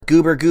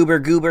Goober, goober,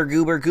 goober,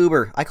 goober,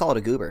 goober. I call it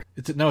a goober.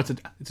 It's a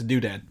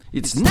doodad.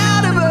 It's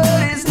not a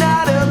bird, it's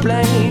not a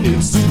plane,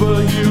 it's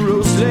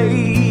Superhero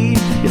Slate.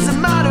 It's a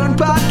modern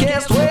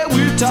podcast where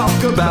we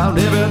talk about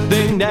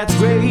everything that's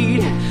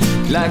great,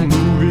 like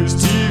movies,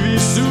 TV,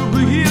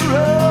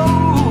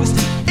 superheroes.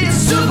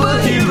 It's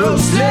Superhero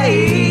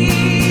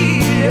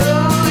Slate.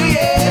 Oh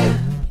yeah.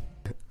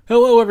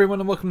 Hello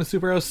everyone and welcome to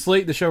Superhero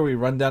Slate, the show where we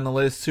run down the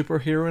latest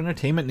superhero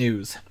entertainment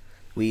news.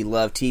 We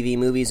love TV,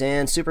 movies,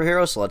 and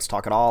superheroes, so let's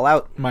talk it all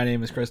out. My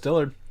name is Chris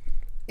Dillard.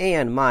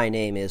 And my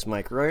name is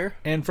Mike Royer.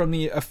 And from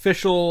the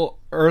official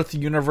Earth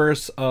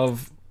universe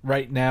of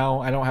right now,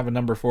 I don't have a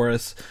number for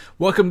us,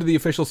 welcome to the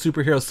official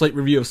Superhero Slate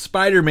review of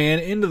Spider-Man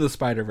Into the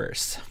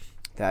Spider-Verse.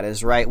 That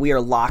is right. We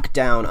are locked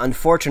down,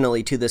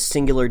 unfortunately, to this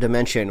singular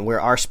dimension where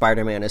our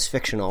Spider-Man is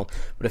fictional.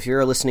 But if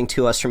you're listening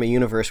to us from a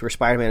universe where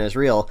Spider-Man is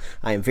real,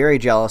 I am very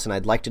jealous, and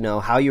I'd like to know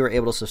how you were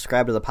able to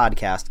subscribe to the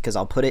podcast, because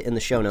I'll put it in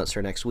the show notes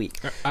for next week.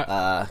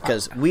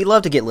 Because we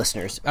love to get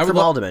listeners from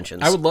all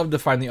dimensions. I would love to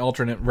find the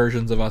alternate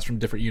versions of us from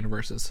different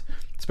universes.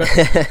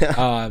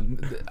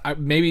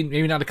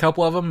 Maybe not a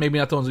couple of them, maybe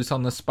not the ones we saw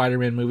in the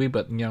Spider-Man movie,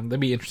 but that'd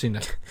be interesting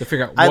to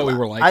figure out what we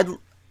were like.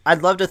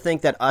 I'd love to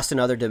think that us in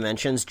other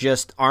dimensions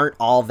just aren't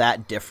all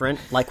that different.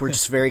 Like, we're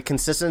just very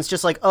consistent. It's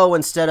just like,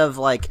 instead of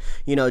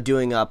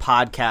doing a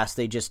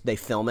podcast, they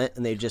film it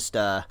and they just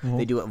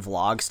they do it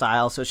vlog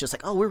style. So it's just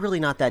like, we're really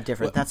not that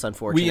different. That's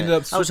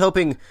unfortunate. I was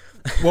hoping.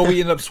 Well, we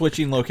ended up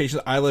switching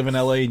locations. I live in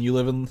LA and you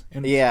live in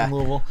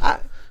Louisville.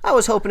 I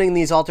was hoping in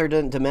these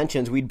alternate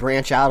dimensions we'd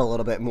branch out a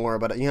little bit more,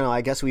 but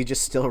I guess we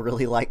just still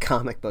really like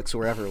comic books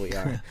wherever we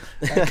are.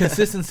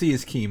 Consistency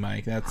is key,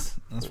 Mike. That's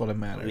what it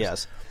matters.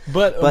 Yes,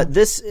 but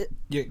this.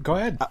 Yeah, go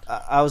ahead.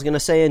 I was going to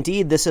say,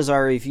 indeed, this is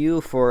our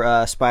review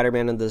for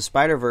Spider-Man and the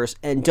Spider-Verse,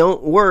 and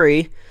don't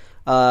worry,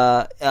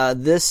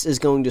 this is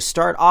going to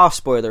start off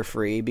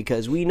spoiler-free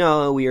because we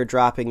know we are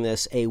dropping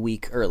this a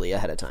week early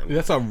ahead of time.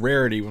 That's a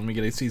rarity when we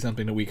get to see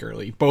something a week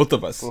early, both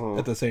of us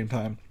at the same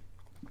time.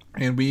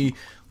 And we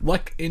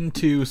luck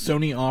into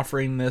Sony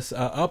offering this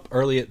up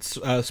early at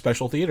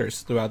special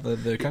theaters throughout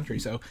the country.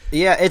 So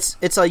yeah,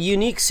 it's a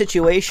unique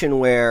situation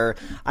where,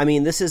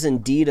 this is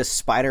indeed a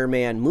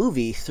Spider-Man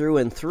movie through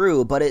and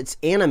through, but it's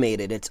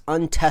animated, it's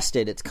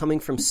untested, it's coming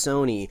from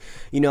Sony.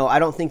 I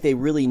don't think they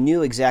really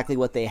knew exactly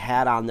what they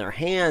had on their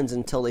hands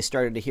until they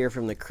started to hear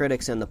from the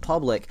critics and the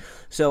public.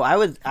 So I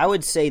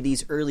would say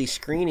these early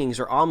screenings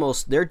are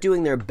they're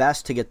doing their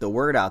best to get the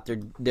word out.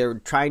 They're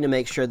trying to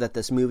make sure that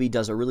this movie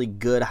does a really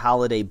good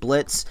holiday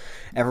blitz.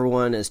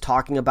 Everyone is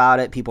talking about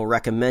it. People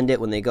recommend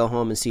it when they go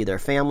home and see their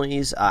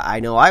families. I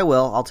know I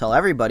will. I'll tell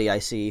everybody I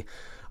see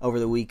over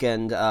the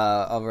weekend,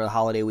 over the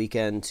holiday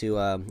weekend,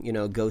 to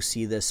go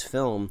see this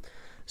film.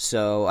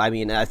 So,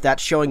 if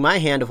that's showing my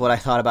hand of what I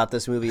thought about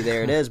this movie,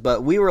 there it is.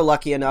 But we were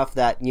lucky enough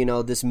that,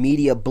 this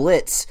media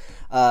blitz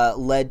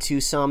led to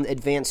some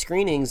advanced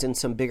screenings in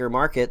some bigger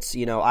markets.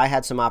 I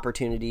had some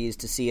opportunities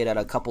to see it at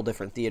a couple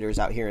different theaters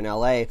out here in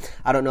LA.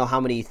 I don't know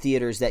how many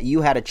theaters that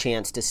you had a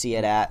chance to see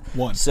it at.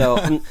 One. So,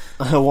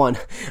 one.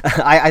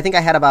 I think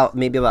I had about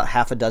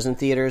half a dozen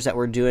theaters that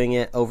were doing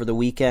it over the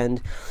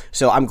weekend.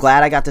 So I'm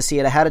glad I got to see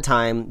it ahead of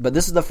time. But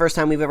this is the first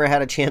time we've ever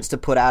had a chance to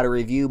put out a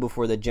review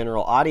before the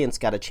general audience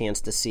got a chance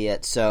to see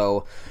it.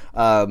 So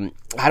I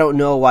don't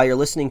know why you're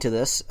listening to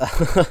this.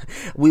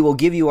 We will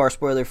give you our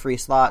spoiler-free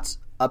thoughts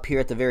up here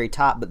at the very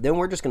top, but then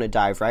we're just going to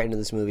dive right into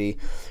this movie.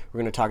 We're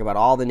going to talk about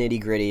all the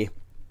nitty-gritty.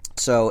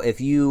 So if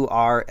you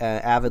are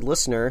an avid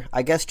listener,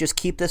 I guess just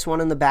keep this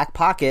one in the back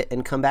pocket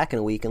and come back in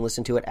a week and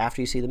listen to it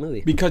after you see the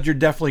movie. Because you're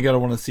definitely going to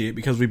want to see it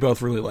because we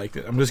both really liked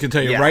it. I'm just going to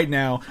tell you right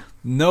now,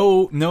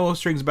 no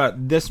strings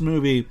about this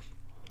movie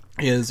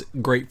is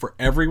great for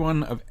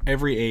everyone of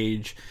every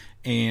age,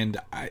 and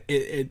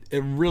it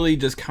really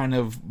just kind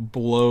of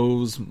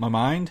blows my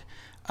mind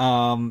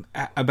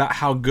about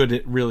how good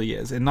it really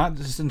is. And not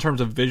just in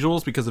terms of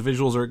visuals, because the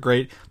visuals are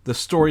great, the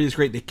story is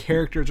great, the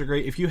characters are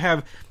great. If you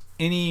have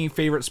any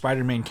favorite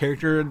Spider-Man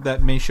character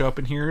that may show up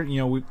in here,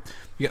 we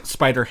got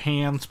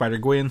Spider-Ham,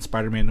 Spider-Gwen,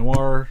 Spider-Man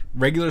Noir,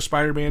 regular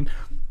Spider-Man,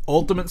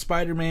 Ultimate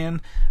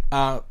Spider-Man.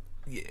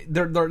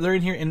 They're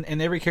in here,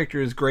 and every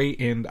character is great.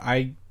 And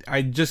I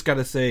just got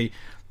to say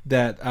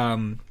that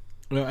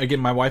again,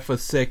 my wife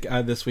was sick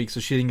this week, so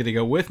she didn't get to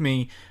go with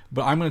me,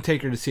 but I'm going to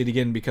take her to see it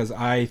again because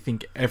I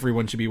think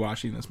everyone should be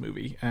watching this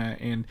movie.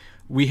 And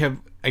we have,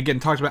 again,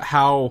 talked about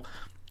how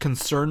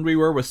concerned we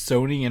were with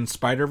Sony and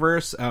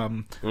Spider-Verse.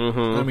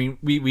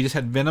 We just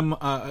had Venom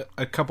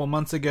a couple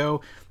months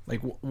ago.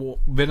 Like,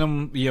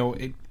 Venom,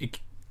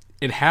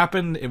 it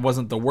happened. It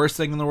wasn't the worst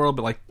thing in the world,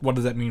 but, what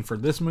does that mean for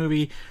this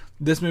movie?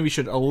 This movie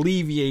should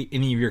alleviate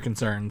any of your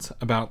concerns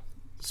about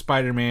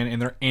Spider-Man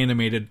and their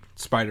animated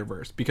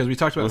Spider-Verse, because we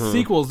talked about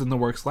sequels in the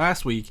works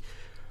last week.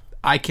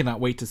 I cannot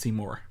wait to see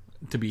more,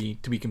 to be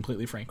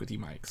completely frank with you,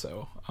 Mike.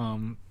 So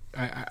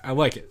I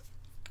like it.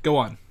 Go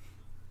on.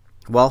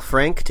 Well,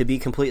 Frank, to be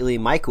completely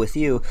Mike with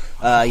you,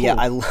 yeah,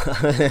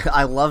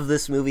 I love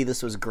this movie.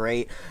 This was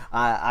great.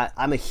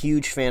 I'm a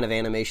huge fan of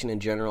animation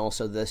in general,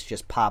 so this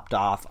just popped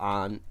off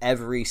on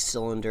every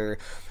cylinder.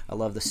 I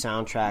love the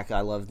soundtrack.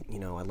 I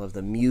love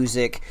the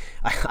music.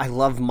 I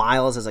love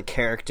Miles as a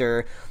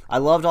character. I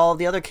loved all of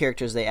the other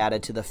characters they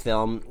added to the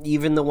film,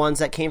 even the ones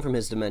that came from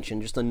his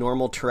dimension, just the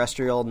normal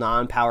terrestrial,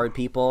 non-powered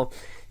people.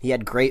 He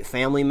had great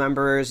family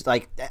members.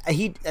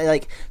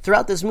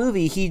 Throughout this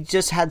movie, he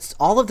just had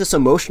all of this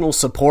emotional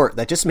support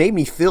that just made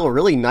me feel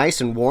really nice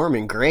and warm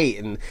and great.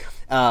 And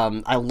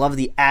I love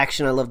the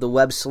action. I love the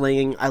web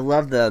slinging. I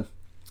love the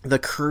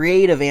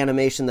creative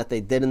animation that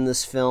they did in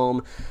this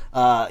film.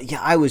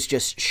 I was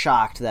just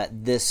shocked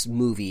that this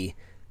movie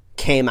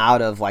came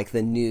out of like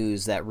the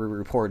news that we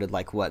reported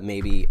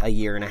maybe a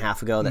year and a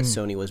half ago that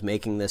Sony was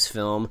making this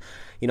film.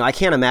 I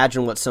can't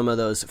imagine what some of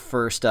those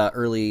first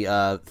early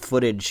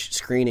footage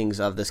screenings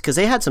of this, because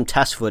they had some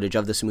test footage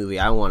of this movie,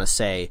 I want to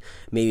say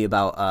maybe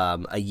about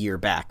a year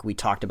back. We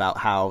talked about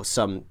how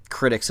some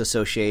critics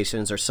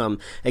associations or some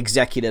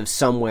executives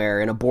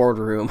somewhere in a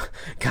boardroom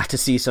got to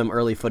see some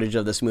early footage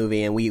of this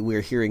movie, and we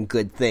were hearing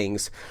good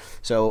things.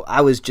 So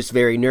I was just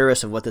very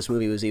nervous of what this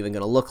movie was even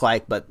going to look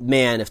like. But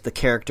man, if the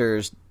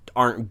characters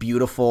aren't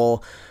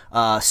beautiful,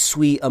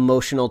 sweet,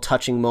 emotional,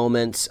 touching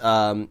moments.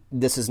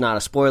 This is not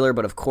a spoiler,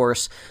 but of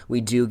course we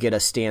do get a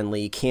Stan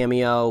Lee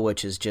cameo,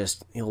 which is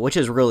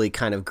really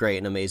kind of great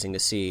and amazing to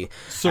see.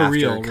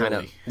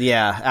 Surreal,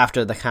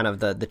 after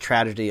the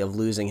tragedy of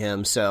losing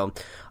him. So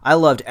I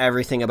loved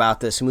everything about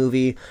this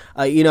movie.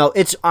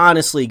 It's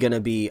honestly going to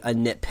be a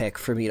nitpick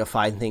for me to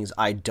find things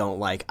I don't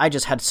like. I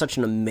just had such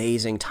an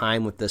amazing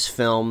time with this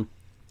film.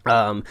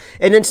 And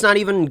it's not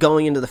even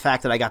going into the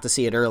fact that I got to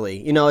see it early.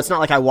 It's not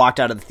like I walked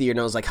out of the theater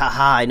and I was like,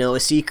 haha, I know a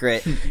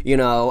secret.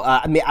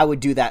 I would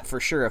do that for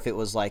sure if it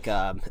was like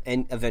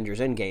Avengers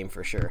Endgame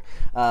for sure.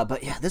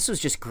 But yeah, this was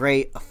just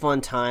great, a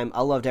fun time.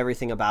 I loved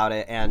everything about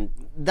it, and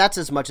that's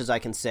as much as I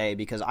can say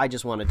because I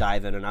just want to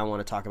dive in and I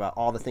want to talk about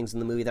all the things in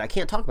the movie that I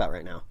can't talk about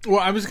right now.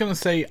 Well, I was going to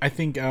say, I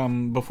think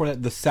before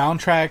that, the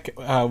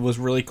soundtrack was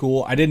really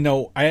cool. I didn't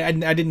know, I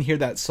didn't hear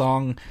that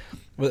song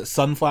with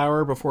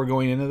Sunflower before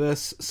going into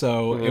this,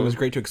 so it was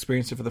great to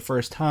experience it for the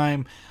first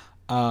time.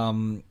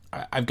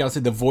 I've got to say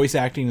the voice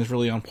acting is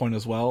really on point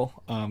as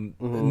well.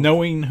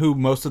 Knowing who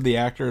most of the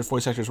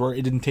voice actors were,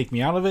 it didn't take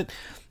me out of it.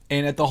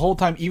 And at the whole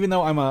time, even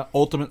though I'm a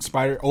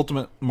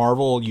Ultimate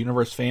Marvel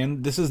Universe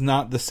fan, this is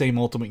not the same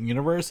Ultimate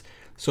Universe,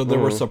 so there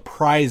were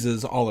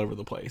surprises all over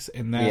the place,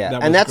 and that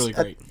was really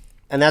great.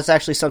 And that's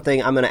actually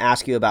something I'm going to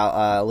ask you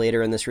about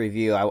later in this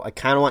review. I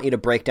kind of want you to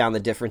break down the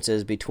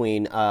differences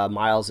between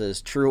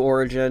Miles's true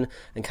origin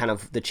and kind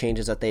of the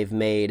changes that they've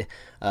made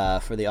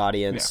for the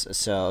audience. Yeah.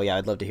 So, yeah,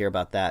 I'd love to hear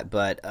about that.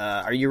 But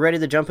are you ready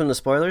to jump into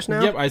spoilers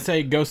now? Yep, I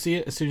say go see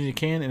it as soon as you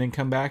can and then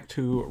come back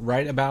to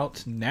right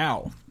about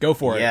now. Go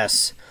for it.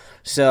 Yes.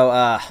 So,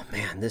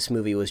 man, this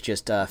movie was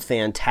just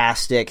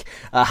fantastic.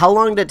 How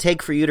long did it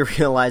take for you to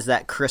realize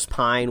that Chris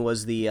Pine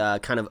was the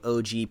kind of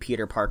OG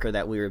Peter Parker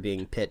that we were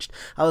being pitched?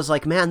 I was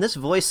like, man, this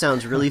voice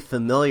sounds really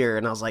familiar.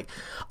 And I was like,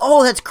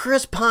 oh, that's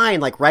Chris Pine,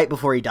 like right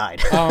before he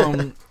died.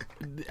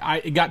 I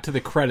got to the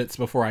credits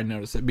before I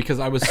noticed it because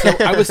I was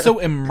so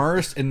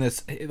immersed in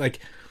this. Like,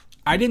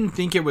 I didn't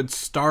think it would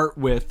start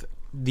with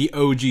the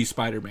OG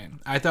Spider-Man.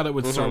 I thought it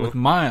would start with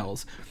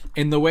Miles.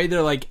 And the way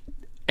they're like,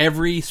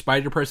 every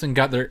Spider-Person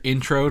got their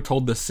intro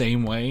told the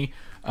same way.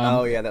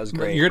 That was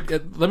great.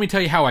 Let me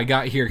tell you how I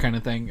got here kind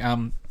of thing.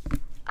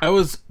 I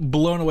was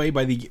blown away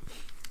by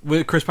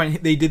with Chris Pine.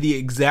 They did the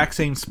exact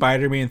same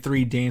Spider-Man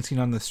 3 dancing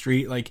on the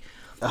street, like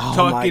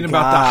talking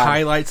about the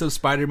highlights of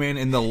Spider-Man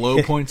and the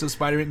low points of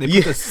Spider-Man. They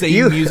put the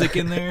same music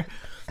in there.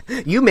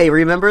 You may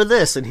remember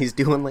this, and he's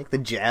doing like the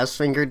jazz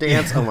finger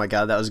dance. Oh my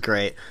god, that was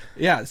great.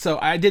 Yeah, so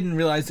I didn't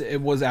realize it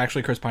was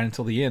actually Chris Pine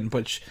until the end,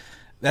 but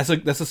that's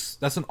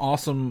an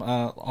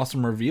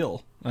awesome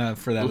reveal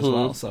for that as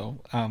well. So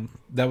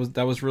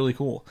that was really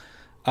cool.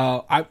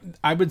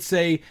 I would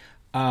say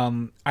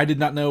I did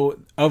not know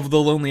of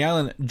the Lonely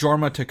Island.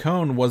 Jorma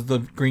Tacone was the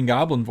Green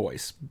Goblin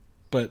voice,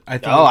 but I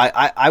thought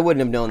I wouldn't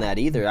have known that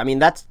either. I mean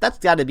that's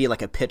got to be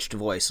like a pitched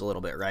voice a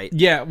little bit, right?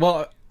 Yeah.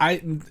 Well,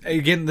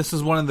 this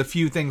is one of the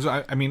few things.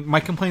 I mean,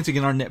 my complaints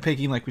again are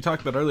nitpicking, like we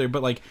talked about earlier,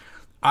 but like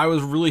I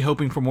was really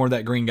hoping for more of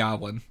that Green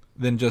Goblin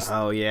than just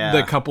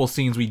the couple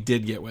scenes we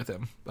did get with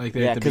him. Like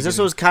because this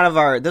was kind of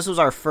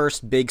our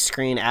first big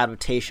screen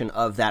adaptation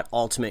of that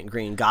Ultimate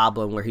Green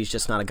Goblin, where he's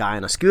just not a guy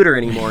on a scooter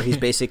anymore. He's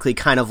basically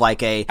kind of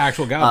like a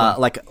actual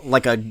goblin,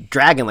 like a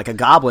dragon, like a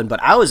goblin.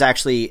 But I was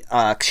actually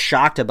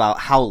shocked about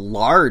how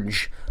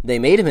large they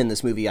made him in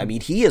this movie. I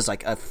mean, he is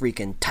like a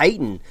freaking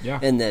titan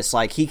in this.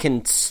 Like he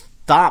can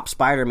stop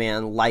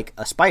Spider-Man like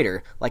a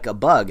spider, like a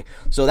bug.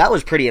 So that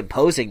was pretty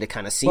imposing to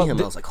kind of see him.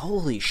 I was like,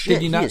 holy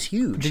shit, he is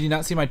huge. Did you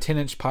not see my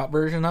 10-inch pop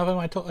version of him?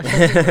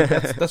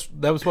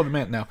 That was what it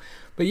meant now.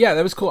 But yeah,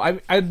 that was cool.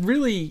 I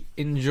really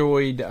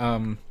enjoyed,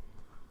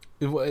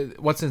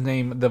 what's his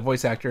name? The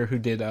voice actor who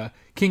did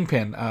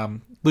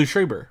Kingpin, Lou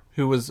Schreiber,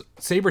 who was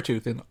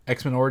Sabretooth in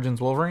X-Men Origins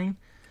Wolverine.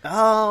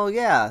 Oh,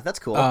 yeah, that's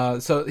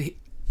cool. So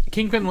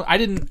Kingpin. I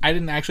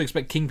didn't actually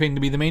expect Kingpin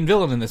to be the main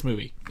villain in this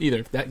movie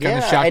either. That kind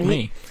of shocked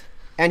me.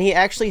 And he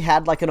actually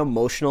had like an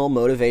emotional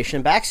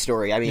motivation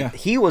backstory. I mean,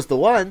 he was the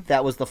one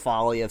that was the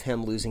folly of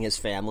him losing his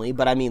family.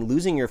 But I mean,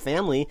 losing your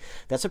family,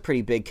 that's a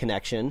pretty big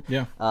connection.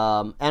 Yeah.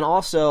 And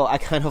also, I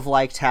kind of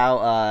liked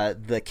how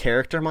the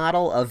character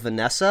model of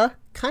Vanessa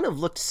kind of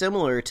looked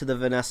similar to the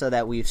Vanessa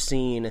that we've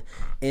seen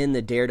in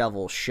the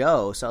Daredevil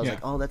show. So I was like,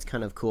 oh, that's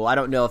kind of cool. I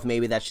don't know if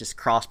maybe that's just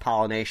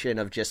cross-pollination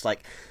of just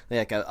like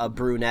a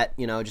brunette,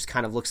 just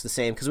kind of looks the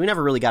same. Because we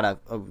never really got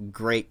a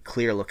great,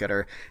 clear look at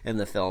her in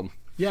the film.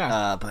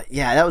 Yeah. But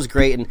yeah, that was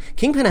great. And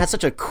Kingpin had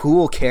such a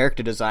cool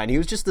character design. He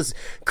was just this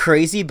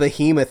crazy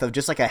behemoth of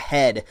just like a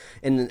head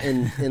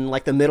in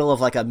like the middle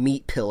of like a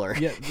meat pillar.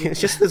 Yeah. It's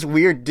just this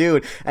weird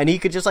dude. And he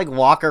could just like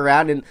walk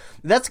around. And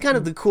that's kind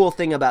of the cool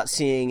thing about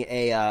seeing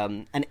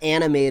an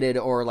animated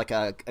or like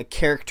a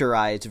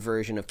characterized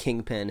version of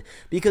Kingpin.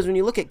 Because when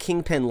you look at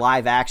Kingpin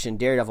live action,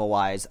 Daredevil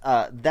wise,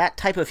 that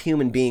type of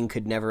human being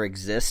could never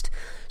exist.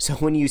 So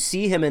when you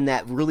see him in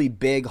that really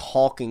big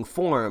hulking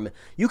form,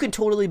 you can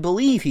totally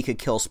believe he could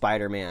kill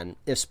Spider-Man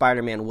if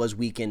Spider-Man was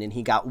weakened and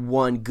he got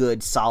one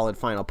good solid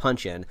final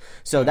punch in.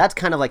 So that's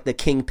kind of like the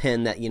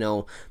Kingpin that,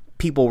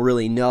 people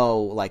really know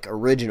like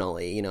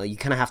originally. You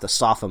kind of have to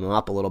soften him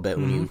up a little bit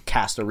when you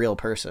cast a real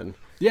person.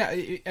 Yeah,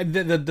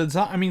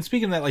 I mean,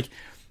 speaking of that, like,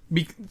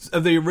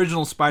 of the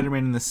original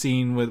Spider-Man in the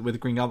scene with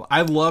Green Goblin,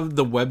 I loved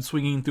the web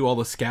swinging through all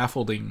the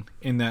scaffolding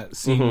in that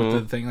scene with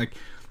the thing. Like,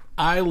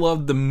 I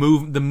loved the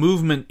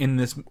movement in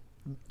this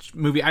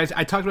movie. I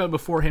talked about it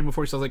beforehand, so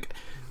I was like,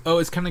 oh,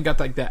 it's kind of got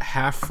like that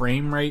half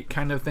frame rate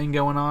kind of thing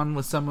going on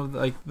with some of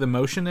like the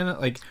motion in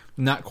it, like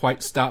not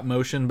quite stop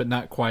motion, but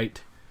not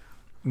quite,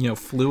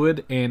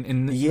 fluid. And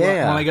when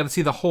I got to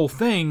see the whole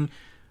thing,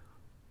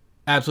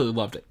 absolutely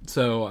loved it.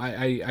 So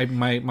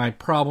my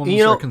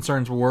problems or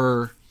concerns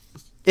were.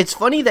 It's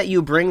funny that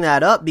you bring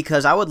that up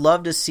because I would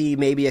love to see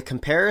maybe a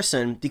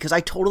comparison because I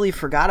totally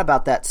forgot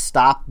about that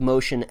stop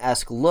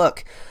motion-esque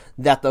look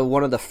that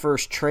one of the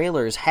first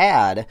trailers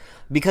had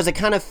because it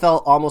kind of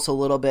felt almost a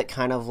little bit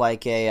kind of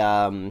like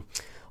a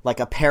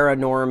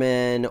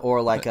Paranorman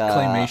or like a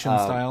claymation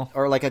style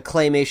or like a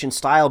claymation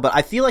style, but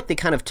I feel like they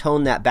kind of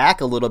toned that back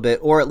a little bit,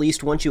 or at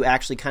least once you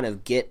actually kind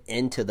of get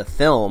into the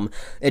film,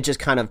 it just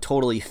kind of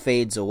totally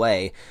fades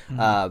away.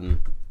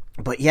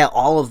 But yeah,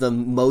 all of the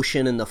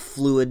motion and the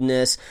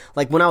fluidness.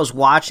 Like when I was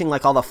watching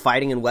like all the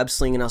fighting and web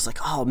slinging, I was like,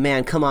 oh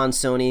man, come on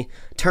Sony,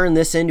 turn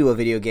this into a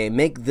video game.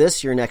 Make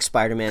this your next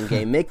Spider-Man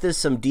game. Make this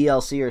some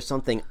DLC or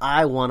something.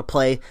 I want to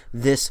play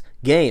this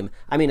game.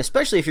 I mean,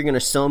 especially if you're going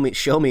to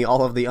show me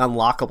all of the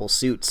unlockable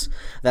suits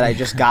that I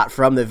just got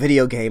from the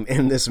video game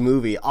in this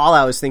movie. All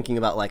I was thinking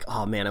about like,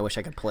 oh man, I wish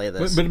I could play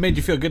this. But it made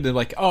you feel good to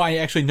like, oh, I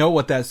actually know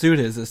what that suit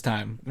is this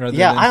time.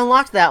 I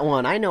unlocked that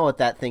one. I know what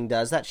that thing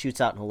does. That shoots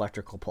out an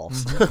electrical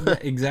pulse.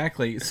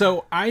 Exactly.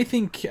 So I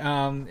think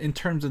in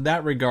terms of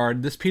that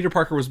regard, this Peter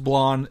Parker was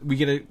blonde. We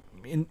get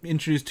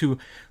introduced to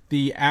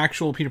the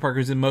actual Peter Parker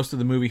who's in most of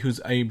the movie, who's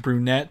a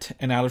brunette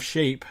and out of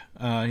shape.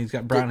 He's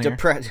got brown hair.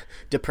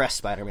 Depressed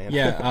Spider-Man.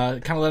 Yeah,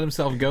 kind of let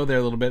himself go there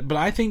a little bit. But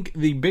I think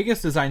the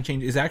biggest design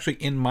change is actually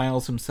in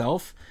Miles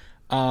himself.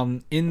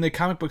 In the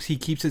comic books, he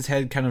keeps his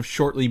head kind of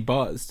shortly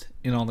buzzed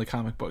in all the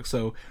comic books.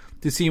 So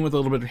to see him with a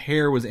little bit of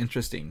hair was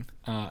interesting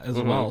as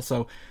well.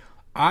 So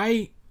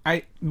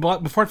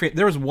but before I forget,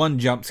 there was one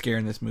jump scare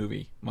in this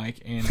movie,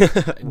 Mike. And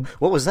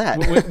what was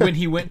that? when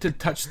he went to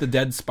touch the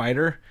dead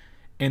spider,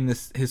 and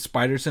his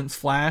spider sense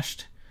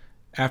flashed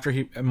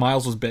after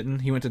Miles was bitten.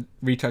 He went to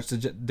retouch the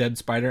dead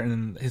spider, and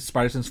then his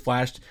spider sense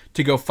flashed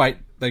to go fight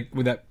like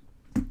with that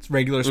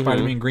regular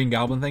Spider-Man Green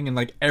Goblin thing, and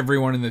like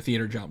everyone in the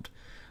theater jumped,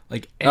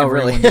 like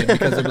everyone did,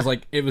 because it was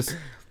like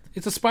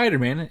it's a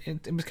Spider-Man.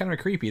 It was kind of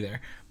creepy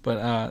there,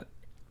 but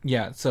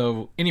yeah.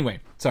 So anyway,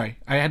 sorry,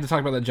 I had to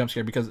talk about that jump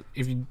scare because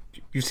if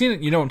you've seen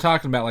it, you know what I'm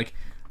talking about. Like,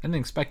 I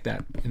didn't expect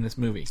that in this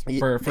movie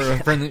for a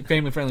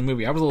family-friendly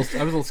movie. I was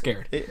a little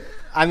scared.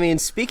 I mean,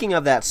 speaking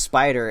of that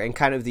spider and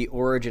kind of the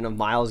origin of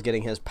Miles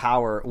getting his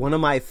power, one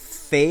of my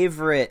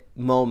favorite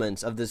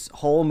moments of this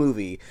whole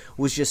movie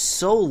was just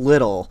so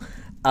little.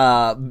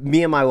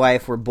 Me and my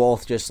wife were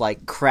both just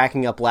like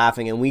cracking up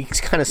laughing, and we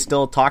kind of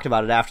still talked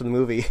about it after the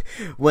movie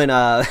when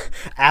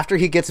after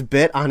he gets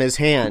bit on his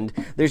hand,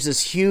 there's this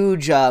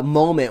huge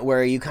moment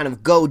where you kind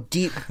of go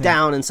deep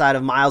down inside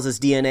of Miles's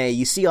DNA.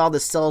 You see all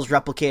the cells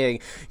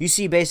replicating. You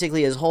see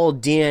basically his whole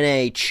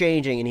DNA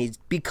changing, and he's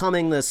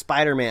becoming the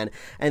Spider-Man.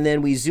 And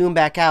then we zoom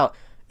back out,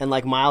 and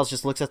like Miles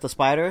just looks at the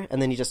spider,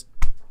 and then he just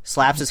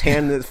slaps his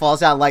hand and it falls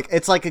down. Like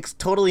it's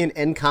totally an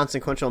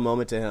inconsequential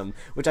moment to him,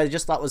 which I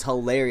just thought was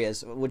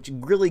hilarious, which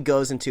really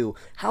goes into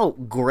how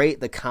great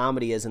the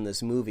comedy is in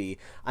this movie.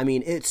 I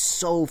mean, it's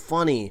so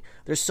funny.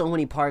 There's so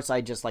many parts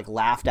I just like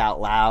laughed out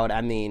loud.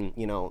 I mean,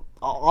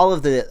 all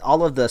of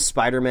the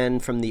Spider-Men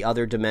from the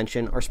other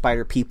dimension, or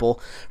Spider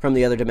people from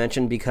the other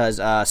dimension,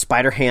 because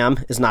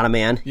Spider-Ham is not a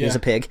man, he's a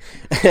pig,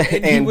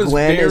 and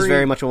Gwen is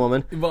very much a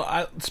woman.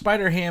 Well,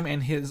 Spider-Ham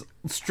and his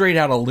straight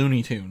out of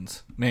Looney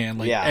Tunes, man.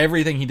 Like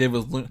everything he did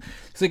was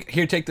it's like,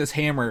 here, take this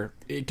hammer,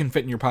 it can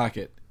fit in your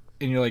pocket.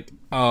 and you're like,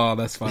 oh,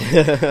 that's funny.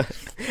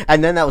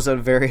 And then that was a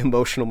very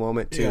emotional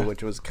moment too, Yeah.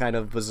 which was kind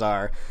of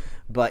bizarre.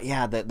 But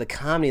yeah, the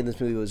comedy in this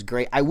movie was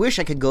great. I wish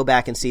I could go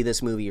back and see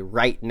this movie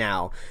right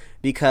now,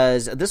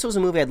 because this was a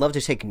movie I'd love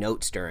to take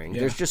notes during.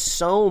 Yeah. There's just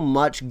so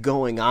much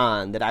going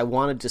on that I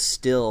wanted to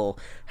still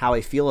how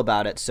I feel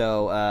about it.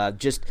 So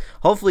just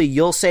hopefully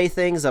you'll say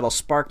things that'll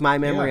spark my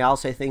memory. Yeah. I'll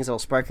say things that'll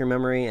spark your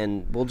memory,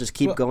 and we'll just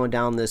keep going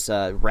down this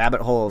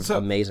rabbit hole of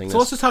amazingness. So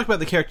let's just talk about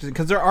the characters,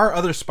 because there are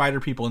other spider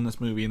people in this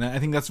movie, and I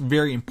think that's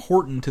very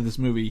important to this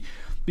movie,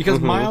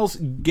 because Miles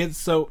gets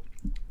so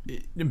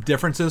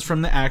differences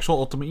from the actual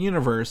Ultimate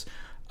Universe.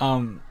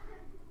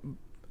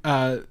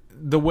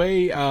 The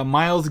way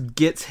Miles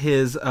gets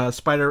his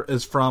spider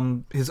is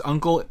from his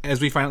uncle, as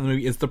we find out in the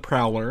movie, is the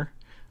Prowler.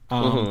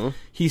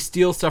 He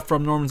steals stuff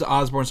from Norman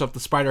Osborn stuff. The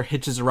spider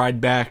hitches a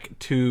ride back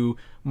to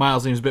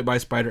Miles, and he was bit by a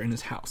spider in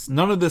his house.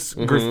 None of this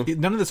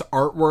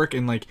artwork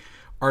and like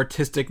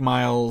artistic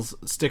Miles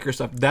sticker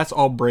stuff, that's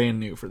all brand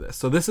new for this.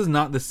 So this is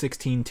not the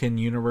 1610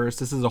 universe.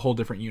 This is a whole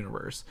different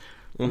universe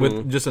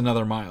with just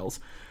another Miles.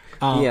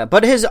 Yeah,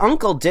 but his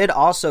uncle did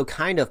also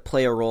kind of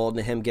play a role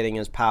in him getting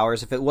his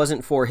powers. If it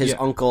wasn't for his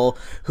uncle,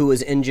 who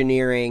was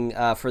engineering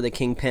for the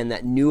Kingpin,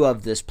 that knew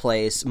of this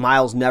place,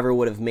 Miles never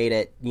would have made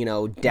it,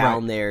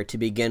 down there to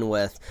begin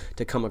with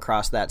to come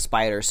across that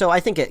spider. So I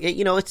think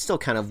it still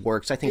kind of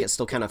works. I think it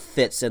still kind of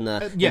fits in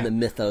the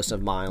mythos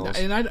of Miles.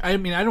 And I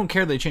mean, I don't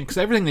care they changed, because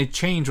everything they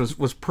changed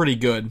was pretty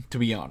good, to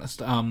be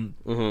honest.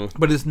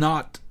 But it's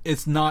not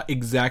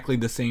exactly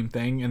the same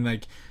thing, and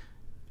like,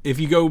 if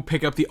you go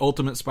pick up the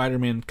Ultimate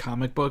Spider-Man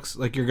comic books,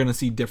 like, you're going to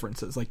see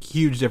differences, like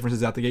huge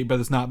differences out the gate, but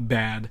it's not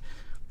bad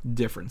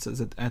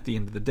differences at the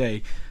end of the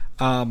day.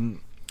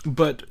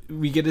 But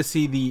we get to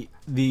see the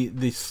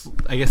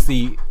I guess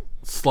the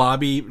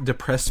slobby,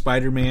 depressed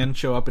Spider-Man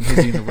show up in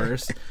his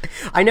universe.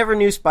 I never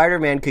knew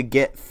Spider-Man could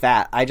get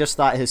fat. I just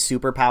thought his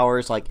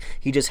superpowers, like,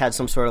 he just had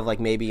some sort of, like,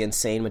 maybe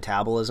insane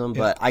metabolism.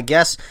 But I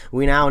guess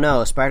we now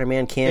know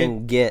Spider-Man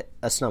can get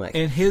a stomach.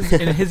 In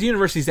his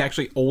universe, he's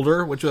actually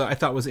older, which I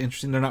thought was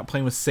interesting. They're not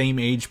playing with same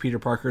age Peter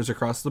Parkers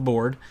across the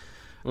board.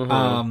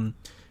 Then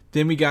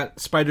we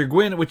got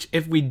Spider-Gwen, which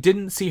if we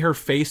didn't see her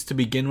face to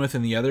begin with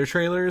in the other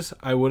trailers,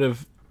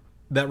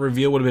 that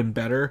reveal would have been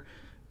better.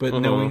 But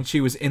knowing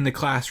she was in the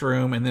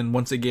classroom, and then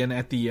once again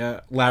at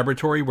the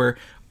laboratory where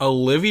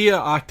Olivia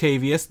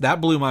Octavius, that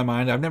blew my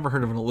mind. I've never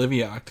heard of an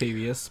Olivia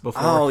Octavius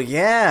before. Oh,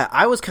 yeah.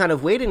 I was kind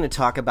of waiting to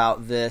talk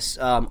about this.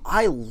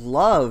 I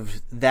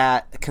loved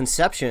that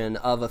conception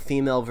of a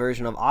female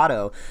version of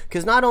Otto,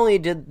 because not only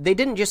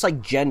didn't just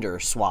like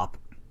gender swap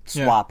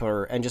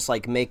her and just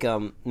like make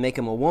him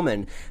a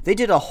woman. They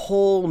did a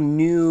whole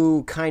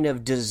new kind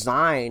of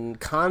design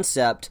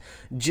concept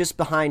just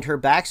behind her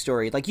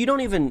backstory. Like, you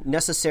don't even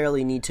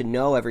necessarily need to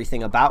know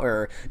everything about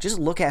her. Just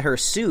look at her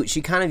suit.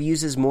 She kind of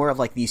uses more of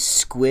like these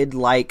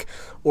squid-like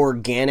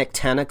organic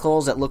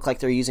tentacles that look like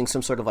they're using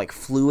some sort of like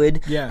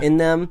fluid in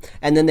them,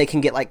 and then they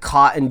can get like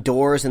caught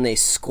indoors and they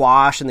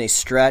squash and they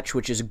stretch,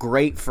 which is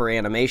great for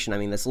animation. I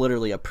mean, that's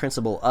literally a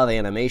principle of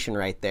animation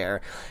right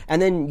there.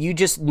 And then you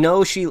just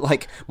know she,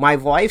 like, my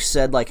wife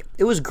said, like,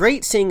 it was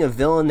great seeing a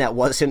villain that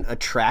wasn't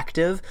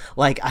attractive.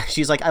 Like,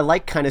 she's like, I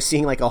like kind of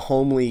seeing like a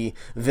homely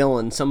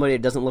villain, somebody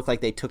that doesn't look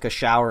like they took a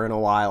shower in a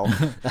while.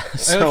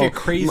 I like a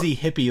crazy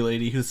hippie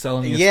lady who's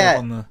selling stuff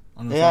on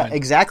the side.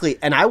 Exactly.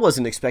 And I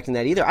wasn't expecting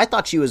that either. I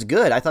thought she was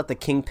good. I thought the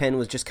Kingpin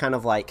was just kind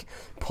of like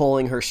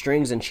pulling her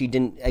strings, and she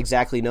didn't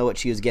exactly know what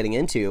she was getting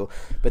into.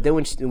 But then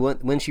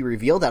when she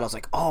revealed that, I was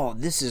like, oh,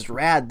 this is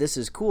rad. This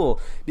is cool.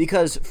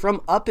 Because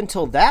from up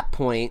until that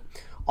point,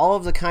 all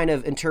of the kind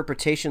of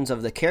interpretations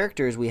of the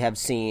characters we have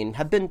seen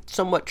have been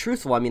somewhat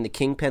truthful. I mean, the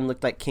Kingpin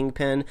looked like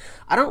Kingpin.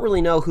 I don't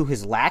really know who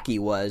his lackey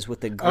was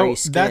with the gray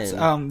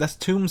skin. That's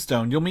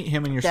Tombstone. You'll meet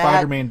him in your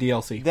Spider-Man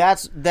DLC.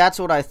 That's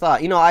what I thought.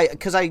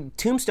 Because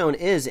Tombstone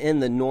is in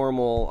the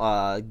normal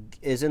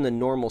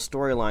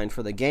storyline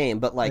for the game,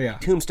 but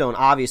Tombstone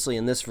obviously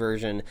in this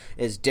version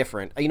is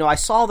different. I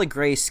saw the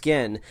gray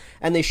skin,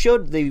 and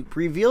they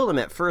revealed him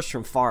at first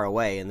from far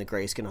away in the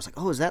gray skin. I was like,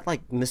 oh, is that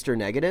like Mr.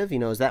 Negative?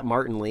 Is that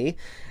Martin Lee?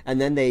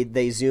 And then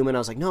they zoom in. I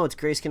was like, no, it's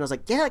grayskin. I was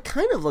like, yeah, it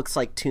kind of looks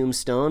like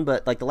Tombstone,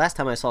 but like the last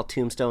time I saw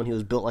Tombstone, he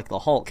was built like the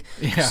Hulk.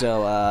 Yeah.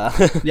 So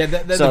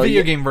the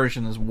video game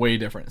version is way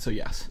different. So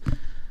yes.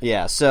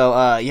 Yeah, so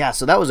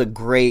that was a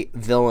great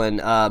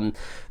villain.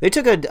 They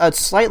took a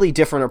slightly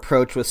different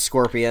approach with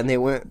Scorpion. They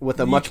went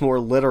with a much more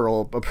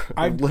literal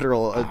I've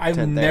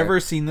never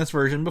seen this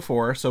version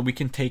before, so we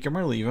can take him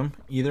or leave him,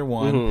 either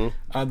one.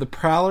 The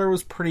Prowler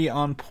was pretty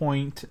on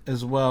point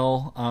as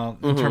well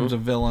in terms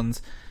of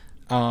villains.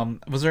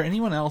 Was there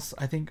anyone else?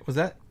 I think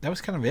that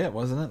was kind of it,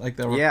 wasn't it? Like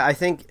I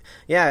think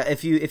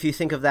if you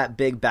think of that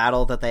big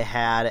battle that they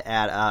had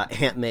at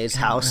Aunt May's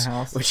house,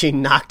 where she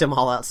knocked them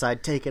all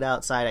outside, take it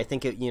outside. I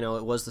think it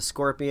was the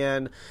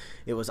Scorpion,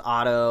 it was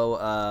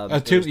Otto,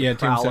 the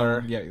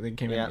Prowler, Tombstone, they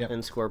came in,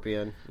 and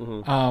Scorpion.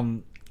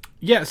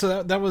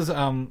 So that was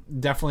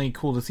definitely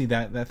cool to see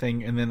that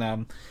thing, and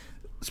then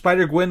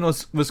Spider-Gwen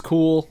was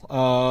cool.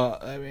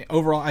 I mean,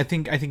 overall, I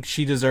think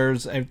she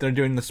deserves. If they're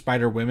doing the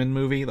Spider-Women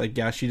movie, like,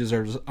 yeah, she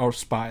deserves a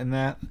spot in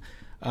that,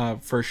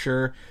 for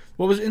sure.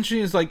 What was interesting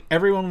is, like,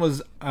 everyone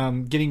was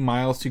getting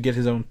Miles to get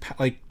his own,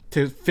 like,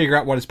 to figure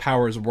out what his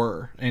powers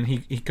were, and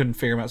he couldn't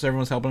figure them out, so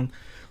everyone was helping him.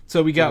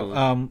 So we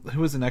got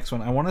who was the next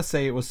one? I want to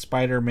say it was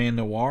Spider-Man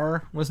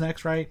Noir was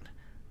next, right?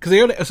 Because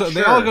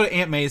they all go to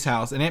Aunt May's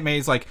house, and Aunt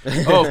May's like,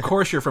 "Oh, of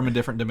course you're from a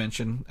different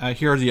dimension.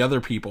 Here are the other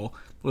people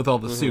with all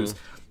the suits."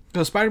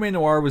 So Spider-Man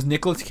Noir was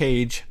Nicolas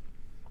Cage,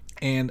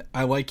 and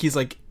he's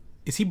like,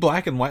 is he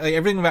black and white? Like,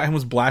 everything about him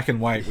was black and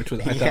white, which was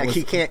I thought was,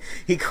 he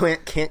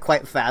can't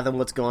quite fathom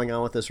what's going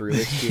on with this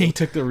Rubik's Cube. He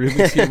took the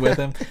Rubik's Cube with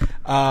him.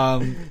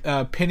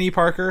 Penny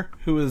Parker,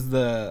 who is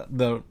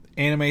the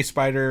anime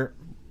spider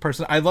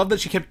person. I love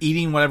that she kept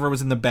eating whatever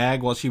was in the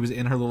bag while she was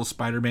in her little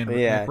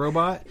Spider-Man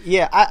robot.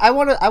 Yeah, I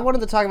wanted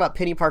to talk about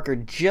Penny Parker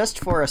just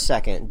for a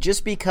second,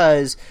 just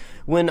because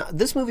when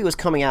this movie was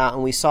coming out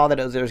and we saw that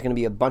there was going to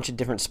be a bunch of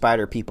different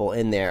spider people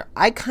in there,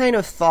 I kind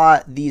of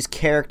thought these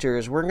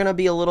characters were going to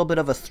be a little bit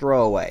of a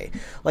throwaway.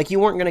 Like, you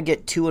weren't going to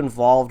get too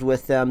involved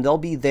with them. They'll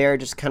be there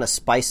just kind of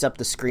spice up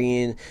the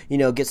screen,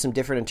 get some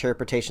different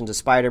interpretations of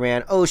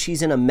Spider-Man. Oh,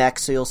 she's in a mech,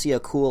 so you'll see a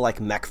cool,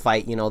 like, mech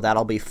fight,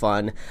 that'll be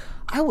fun.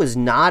 I was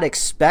not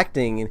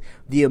expecting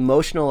the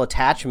emotional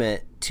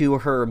attachment to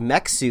her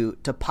mech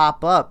suit to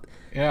pop up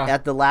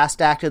at the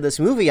last act of this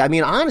movie. I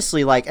mean,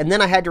 honestly, like, and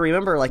then I had to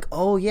remember, like,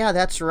 oh yeah,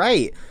 that's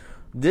right.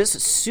 This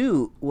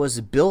suit was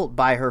built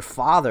by her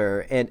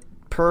father, and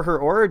per her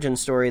origin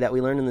story that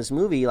we learned in this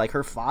movie, like,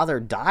 her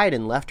father died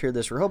and left her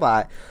this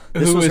robot.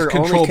 Who was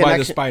controlled by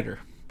the spider,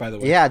 by the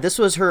way. Yeah, this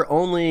was her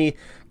only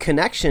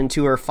connection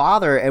to her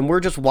father, and we're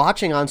just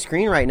watching on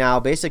screen right now,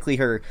 basically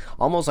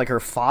almost like her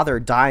father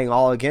dying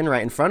all again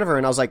right in front of her,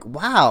 and I was like,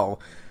 wow.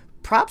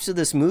 Props to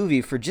this movie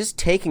for just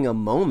taking a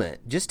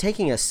moment, just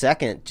taking a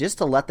second, just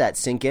to let that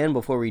sink in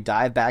before we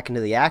dive back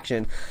into the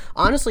action.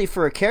 Honestly,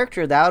 for a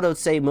character that I would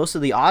say most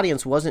of the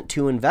audience wasn't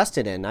too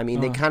invested in. I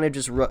mean, they kind of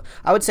just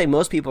I would say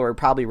most people are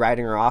probably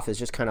writing her off as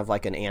just kind of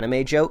like an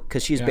anime joke,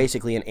 because she's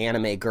basically an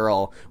anime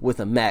girl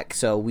with a mech,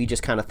 so we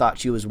just kind of thought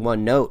she was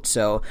one note.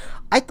 So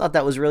I thought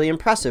that was really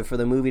impressive for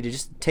the movie to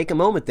just take a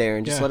moment there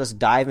and just let us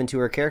dive into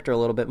her character a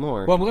little bit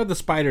more. Well, I'm glad the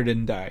spider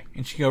didn't die,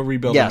 and she go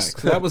rebuild the mech,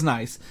 so that was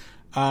nice.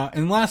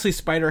 And lastly,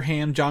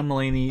 Spider-Ham, John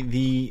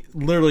Mulaney,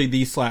 literally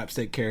the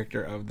slapstick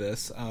character of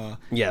this.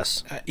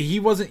 Yes. He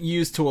wasn't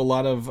used to a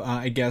lot of,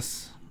 I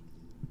guess,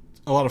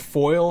 a lot of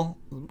foil,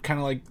 kind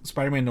of like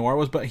Spider-Man Noir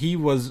was, but he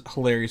was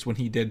hilarious when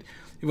he did.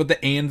 With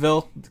the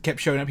anvil, kept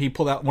showing up. He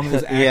pulled out one of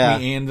his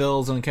Acme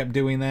anvils and kept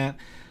doing that.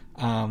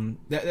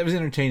 That was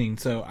entertaining.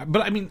 So,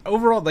 but I mean,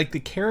 overall, like,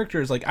 the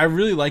characters, like, I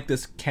really like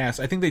this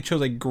cast. I think they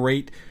chose a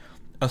great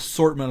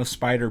assortment of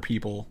spider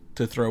people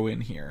to throw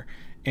in here.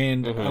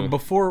 And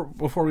before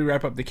we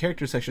wrap up the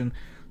character section,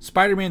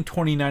 Spider-Man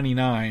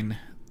 2099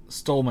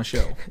 stole my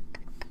show.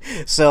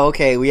 So,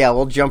 okay,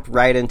 we'll jump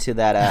right into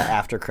that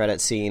after credit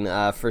scene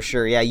for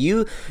sure. Yeah,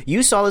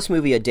 you saw this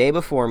movie a day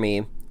before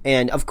me,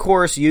 and of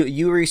course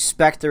you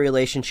respect the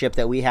relationship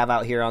that we have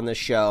out here on this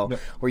show,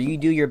 where you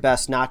do your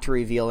best not to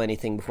reveal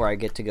anything before I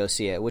get to go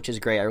see it, which is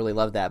great. I really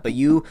love that. But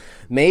you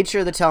made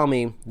sure to tell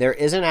me there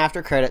is an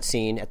after credit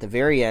scene at the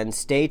very end.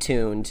 Stay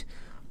tuned.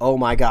 Oh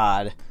my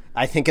God.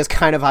 I think is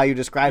kind of how you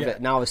described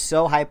it. Now I was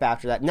so hype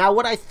after that. Now,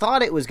 what I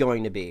thought it was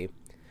going to be,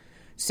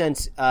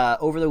 since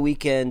over the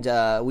weekend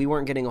we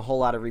weren't getting a whole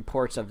lot of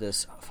reports of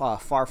this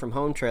Far From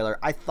Home trailer,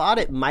 I thought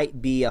it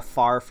might be a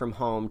Far From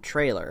Home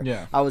trailer.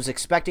 Yeah. I was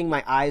expecting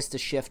my eyes to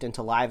shift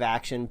into live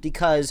action,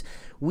 because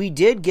we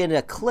did get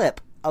a clip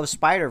of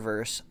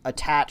Spider-Verse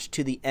attached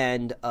to the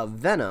end of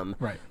Venom.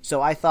 Right. So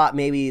I thought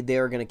maybe they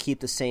were going to keep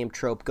the same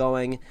trope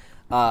going.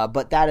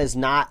 But that is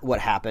not what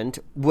happened,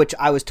 which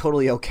I was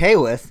totally okay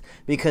with,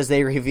 because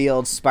they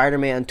revealed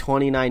Spider-Man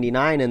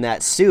 2099 in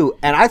that suit,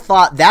 and I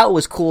thought that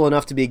was cool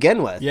enough to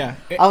begin with. Yeah.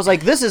 I was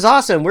like, this is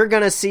awesome. We're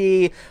going to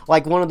see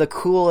like one of the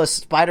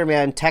coolest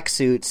Spider-Man tech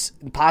suits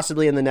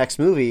possibly in the next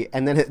movie,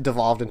 and then it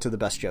devolved into the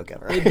best joke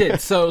ever. It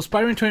did. So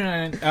Spider-Man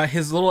 2099,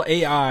 his little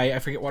AI, I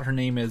forget what her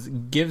name is,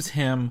 gives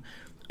him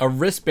a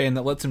wristband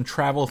that lets him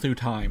travel through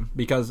time,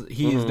 because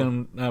he's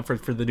known for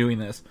doing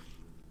this.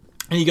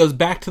 And he goes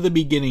back to the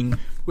beginning,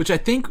 which I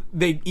think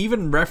they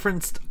even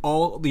referenced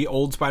all the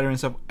old Spider-Man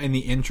stuff in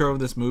the intro of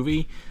this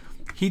movie.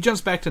 He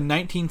jumps back to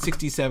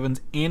 1967's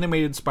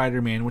animated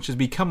Spider-Man, which has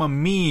become a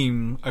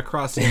meme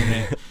across the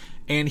internet.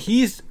 And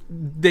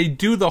they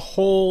do the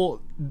whole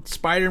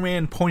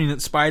Spider-Man pointing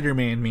at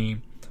Spider-Man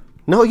meme.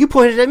 No, you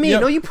pointed at me.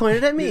 No, you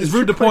pointed at me. It's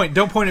rude to point.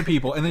 Don't point at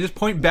people. And they just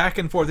point back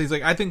and forth. He's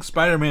like, I think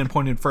Spider-Man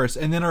pointed first.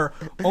 And then our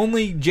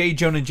only J.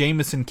 Jonah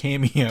Jameson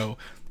cameo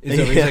is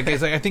over.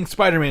 He's like, I think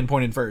Spider-Man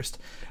pointed first.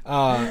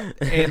 And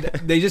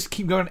they just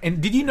keep going.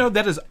 And did you know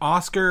that is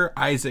Oscar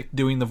Isaac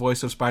doing the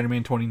voice of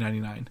Spider-Man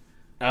 2099?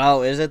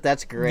 Oh, is it?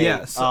 That's great.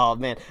 Yes. Oh,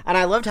 man. And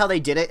I loved how they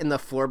did it in the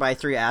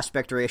 4:3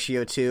 aspect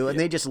ratio, too. And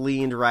they just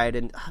leaned right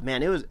in. Oh,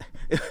 man, it was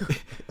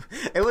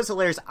it was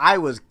hilarious. I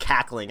was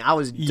cackling. I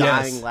was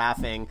dying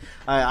laughing.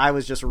 I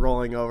was just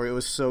rolling over. It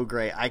was so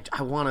great.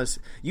 I want to...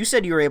 You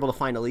said you were able to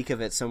find a leak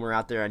of it somewhere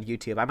out there on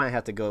YouTube. I might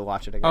have to go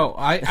watch it again. Oh,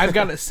 I've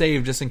got it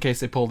saved just in case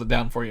they pulled it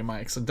down for you,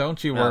 Mike. So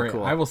don't you worry.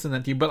 Cool. I will send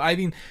that to you. But I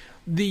mean,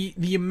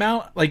 the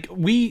amount... Like,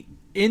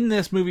 in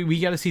this movie, we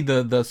got to see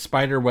the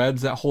spider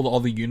webs that hold all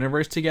the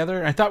universe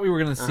together. I thought we were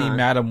going to see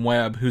Madam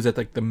Web, who's at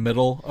like the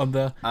middle of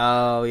the...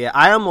 Oh, yeah.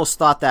 I almost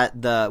thought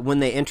that when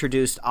they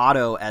introduced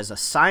Otto as a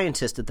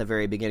scientist at the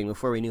very beginning,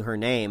 before we knew her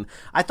name,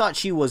 I thought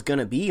she was going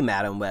to be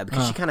Madam Web,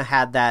 because she kind of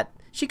had that...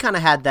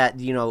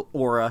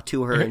 aura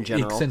to her in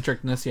general.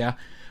 Eccentricness, yeah.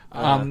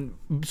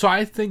 So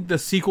I think the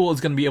sequel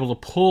is going to be able to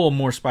pull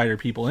more spider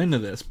people into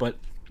this, but...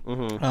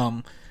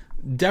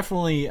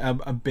 Definitely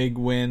a big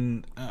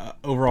win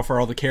overall for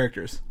all the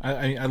characters.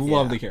 I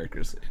love the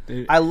characters.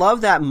 I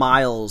love that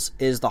Miles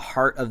is the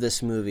heart of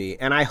this movie,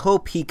 and I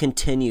hope he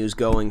continues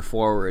going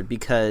forward,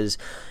 because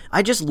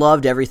I just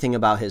loved everything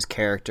about his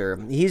character.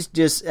 He's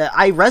just...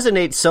 I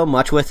resonate so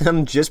much with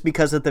him just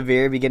because at the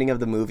very beginning of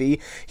the movie,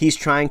 he's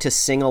trying to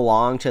sing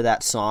along to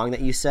that song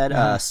that you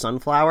said,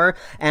 Sunflower,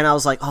 and I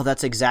was like, oh,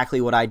 that's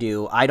exactly what I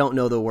do. I don't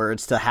know the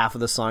words to half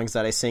of the songs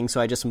that I sing, so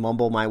I just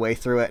mumble my way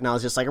through it, and I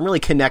was just like, I'm really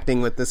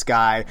connecting with this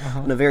guy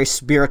on a very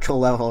spiritual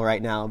level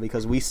right now,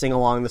 because we sing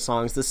along the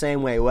songs the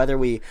same way. Whether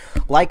we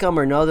like them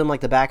or know them like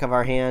the back of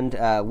our hand,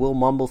 we'll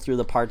mumble through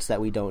the parts that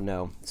we don't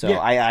know. So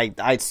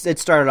it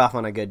started off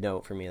on a good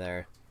note for me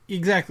there.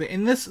 Exactly,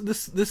 and this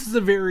is a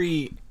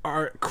very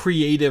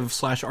creative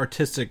 /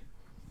 artistic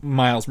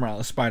Miles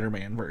Morales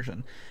Spider-Man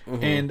version.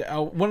 And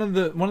one of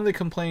the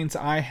complaints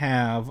I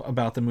have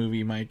about the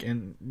movie, Mike,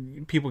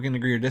 and people can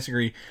agree or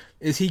disagree,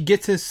 is he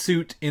gets his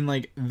suit in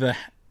like the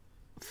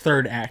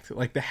third act,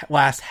 like the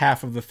last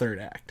half of the third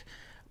act.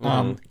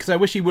 Because I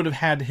wish he would have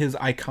had his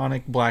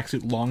iconic black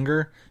suit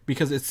longer,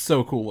 because it's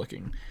so cool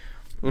looking.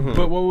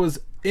 But what was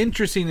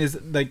interesting is,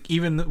 like,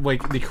 even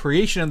like the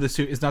creation of the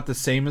suit is not the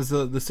same as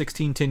the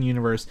 1610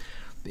 universe.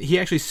 He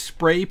actually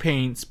spray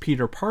paints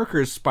Peter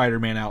Parker's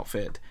Spider-Man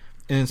outfit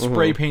and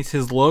spray paints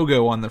his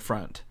logo on the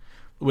front,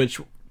 which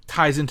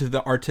ties into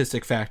the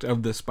artistic fact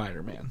of the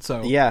Spider-Man.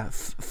 So yeah,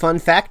 fun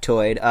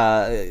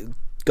factoid.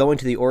 Go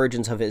into the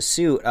origins of his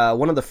suit.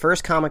 One of the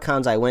first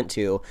Comic-Cons I went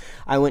to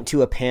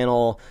a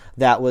panel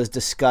that was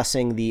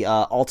discussing the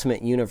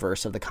Ultimate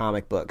Universe of the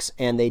comic books,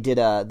 and they did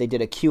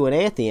a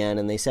Q&A at the end,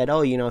 and they said,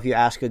 oh, if you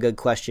ask a good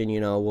question,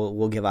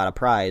 we'll give out a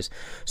prize.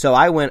 So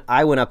I went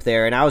up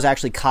there, and I was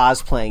actually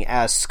cosplaying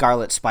as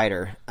Scarlet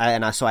Spider,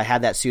 so I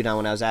had that suit on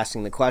when I was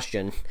asking the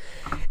question,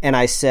 and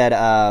I said,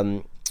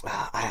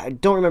 I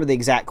don't remember the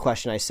exact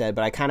question I said,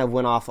 but I kind of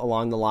went off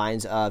along the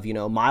lines of,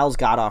 Miles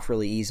got off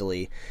really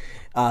easily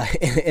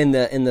in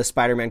the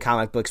Spider-Man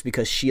comic books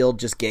because S.H.I.E.L.D.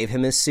 just gave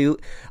him his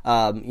suit.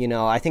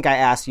 I think I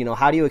asked,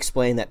 how do you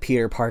explain that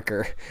Peter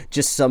Parker,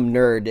 just some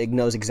nerd,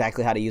 knows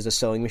exactly how to use a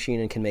sewing machine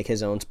and can make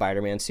his own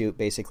Spider-Man suit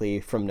basically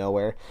from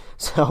nowhere?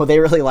 So they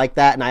really liked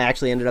that, and I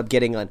actually ended up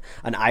getting an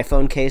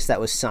iPhone case that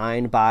was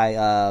signed by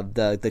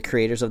the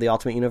creators of the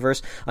Ultimate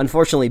Universe.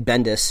 Unfortunately,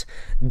 Bendis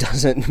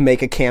doesn't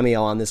make a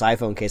cameo on this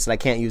iPhone case that I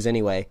can't use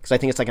anyway, because I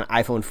think it's like an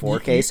iPhone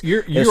 4 case.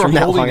 You're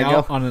holding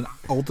out on an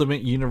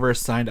Ultimate Universe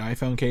signed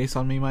iPhone case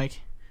on me, Mike?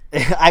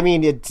 I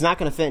mean, it's not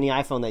going to fit any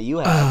iPhone that you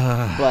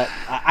have, but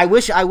I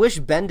wish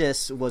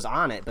Bendis was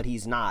on it, but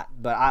he's not.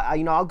 But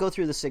I'll go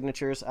through the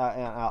signatures. And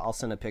I'll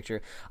send a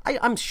picture.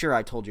 I'm sure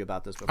I told you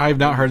about this before. I've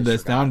not heard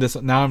this. Now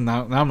I'm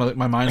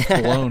my mind's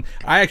blown.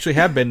 I actually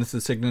have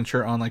Bendis'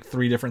 signature on like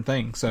 3 different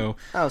things. So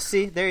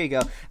see, there you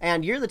go.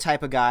 And you're the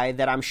type of guy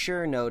that I'm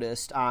sure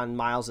noticed on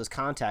Miles's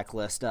contact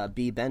list.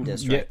 B.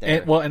 Bendis, right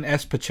there. And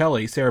S.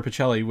 Pacelli, Sarah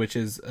Pacelli, which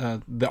is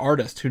the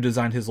artist who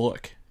designed his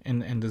look.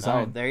 And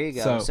design. Oh, there you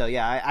go. So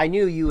yeah, I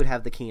knew you would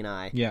have the keen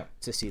eye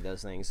to see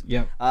those things.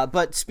 Yeah.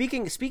 But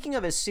speaking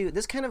of his suit,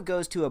 this kind of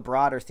goes to a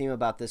broader theme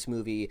about this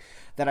movie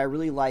that I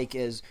really like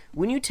is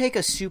when you take a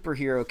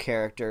superhero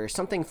character,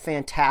 something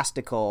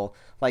fantastical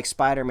like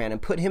Spider-Man,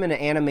 and put him in an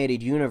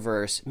animated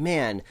universe,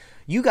 man,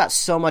 you got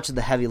so much of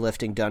the heavy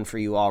lifting done for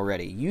you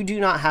already. You do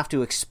not have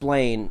to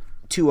explain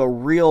to a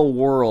real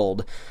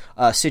world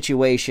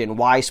situation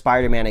why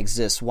Spider-Man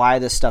exists, why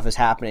this stuff is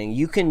happening.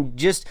 You can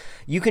just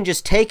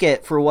take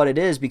it for what it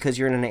is because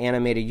you're in an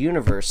animated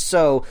universe.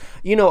 So,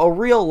 a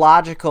real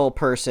logical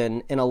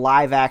person in a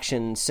live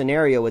action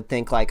scenario would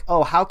think like,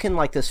 oh, how can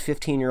like this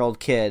 15-year-old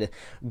kid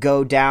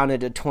go down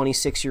at a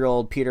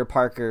 26-year-old Peter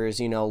Parker's,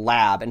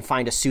 lab and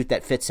find a suit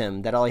that fits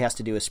him, that all he has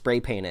to do is spray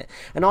paint it.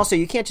 And also,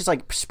 you can't just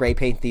like spray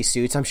paint these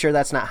suits. I'm sure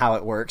that's not how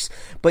it works.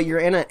 But you're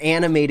in an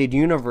animated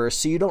universe,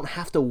 so you don't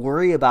have to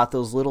worry about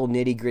those little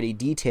nitty-gritty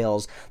details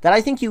that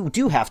I think you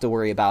do have to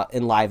worry about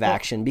in live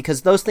action,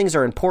 because those things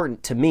are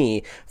important to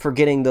me for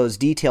getting those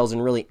details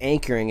and really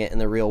anchoring it in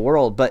the real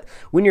world. But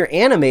when you're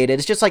animated,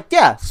 it's just like,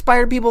 yeah,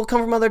 spider people come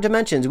from other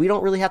dimensions. We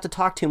don't really have to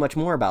talk too much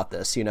more about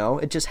this,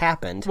 it just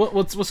happened.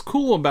 What's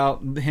cool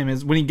about him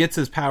is when he gets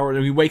his power,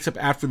 he wakes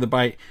up after the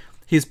bite,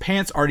 his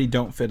pants already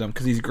don't fit him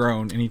because he's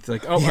grown, and he's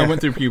like, "Oh, I went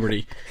through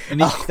puberty."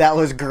 And that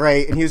was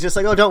great. And he was just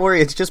like, "Oh, don't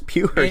worry, it's just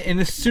puberty." And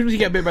as soon as he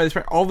got bit by this,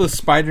 all the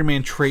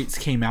Spider-Man traits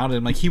came out of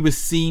him. Like he was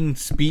seeing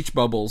speech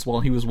bubbles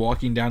while he was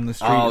walking down the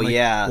street. Oh, like,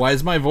 yeah. Why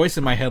is my voice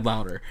in my head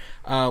louder?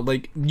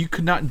 Like you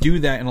could not do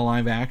that in a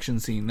live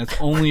action scene. That's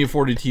only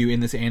afforded to you in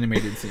this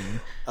animated scene.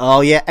 Oh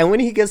yeah, and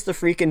when he gets the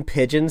freaking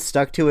pigeon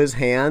stuck to his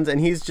hands,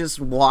 and he's just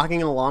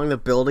walking along the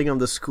building of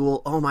the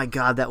school. Oh my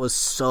god, that was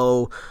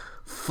so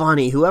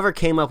funny. Whoever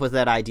came up with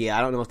that idea,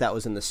 I don't know if that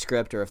was in the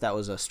script or if that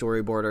was a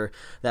storyboarder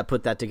that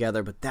put that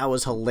together, but that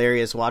was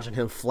hilarious watching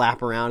him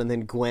flap around, and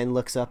then Gwen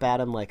looks up at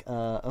him like,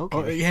 okay.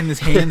 Oh, yeah, and his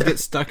hands get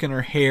stuck in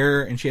her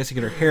hair, and she has to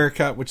get her hair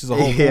cut, which is the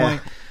whole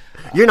point.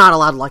 You're not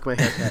allowed to like my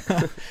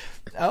haircut.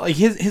 Like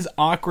his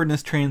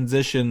awkwardness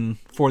transition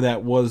for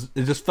that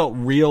it just felt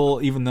real,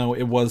 even though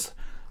it was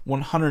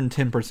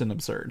 110%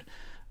 absurd.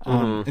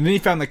 And then he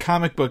found the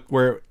comic book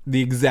where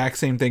the exact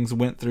same things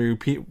went through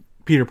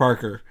Peter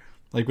Parker,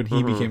 like when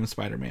he became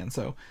Spider-Man.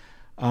 So,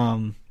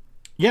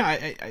 yeah,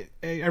 I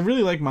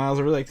really like Miles.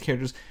 I really like the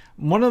characters.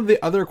 One of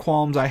the other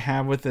qualms I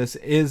have with this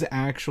is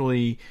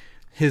actually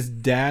his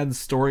dad's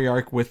story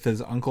arc with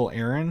his uncle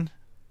Aaron.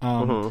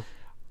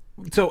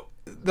 So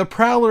the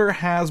Prowler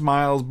has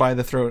Miles by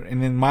the throat,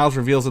 and then Miles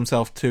reveals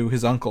himself to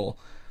his uncle,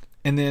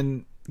 and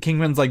then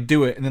Kingpin's like,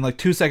 "Do it," and then like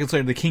 2 seconds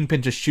later, the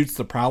Kingpin just shoots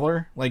the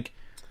Prowler. Like,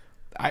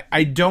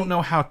 I don't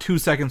know how 2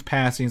 seconds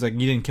passed, and he's like,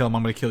 "You didn't kill him,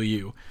 I'm going to kill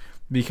you."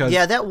 Because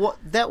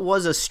that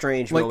was a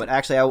strange moment.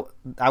 Actually,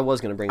 I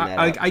was going to bring that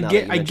up.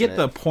 I get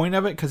the point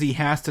of it because he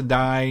has to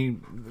die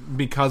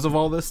because of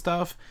all this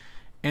stuff,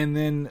 and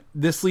then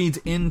this leads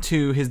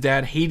into his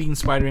dad hating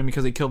Spider-Man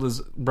because he killed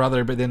his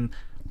brother, but then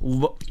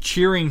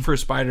cheering for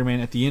Spider-Man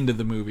at the end of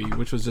the movie,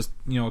 which was just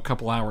a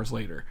couple hours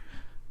later.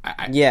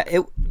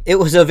 It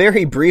was a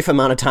very brief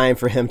amount of time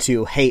for him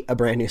to hate a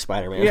brand new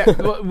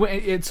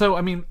Spider-Man. So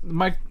I mean,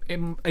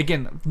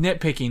 again,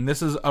 nitpicking.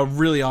 This is a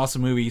really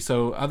awesome movie.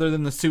 So other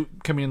than the suit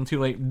coming in too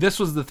late, this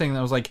was the thing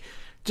that was like,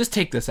 just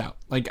take this out.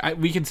 Like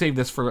we can save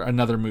this for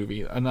another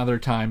movie, another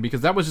time, because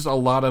that was just a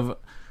lot of.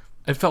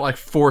 It felt like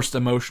forced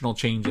emotional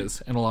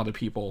changes in a lot of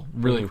people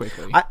really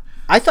quickly.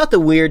 I thought the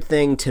weird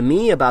thing to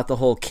me about the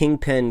whole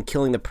Kingpin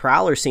killing the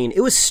Prowler scene,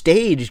 it was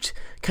staged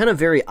kind of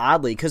very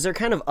oddly because they're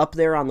kind of up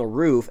there on the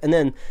roof, and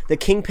then the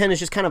Kingpin is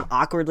just kind of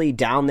awkwardly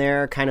down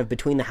there kind of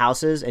between the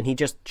houses, and he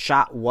just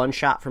shot one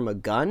shot from a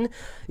gun.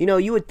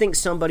 You would think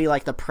somebody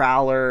like the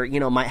Prowler,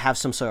 might have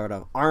some sort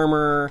of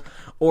armor,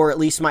 or at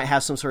least might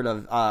have some sort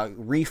of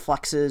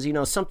reflexes,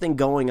 something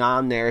going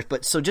on there.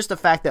 But so just the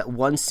fact that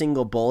one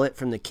single bullet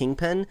from the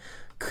Kingpin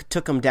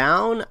took him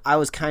down, I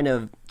was kind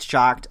of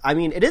shocked. I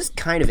mean, it is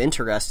kind of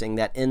interesting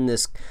that in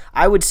this,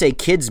 I would say,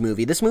 kids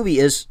movie, this movie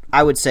is,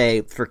 I would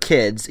say, for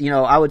kids,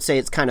 I would say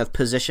it's kind of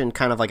positioned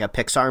kind of like a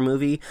Pixar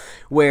movie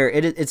where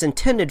it's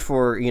intended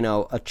for,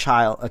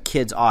 a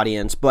kid's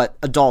audience, but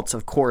adults,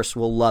 of course,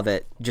 will love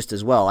it just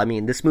as well. I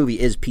mean, this movie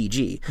is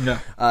PG.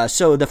 No.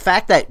 So the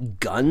fact that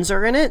guns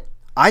are in it,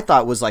 I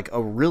thought was like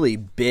a really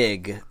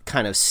big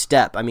kind of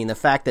step. I mean, the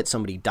fact that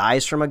somebody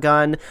dies from a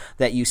gun,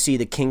 that you see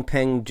the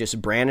Kingpin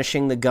just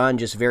brandishing the gun,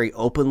 just very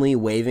openly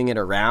waving it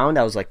around.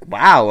 I was like,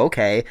 wow,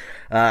 okay.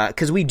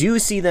 Because we do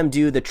see them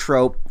do the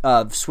trope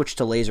of switch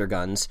to laser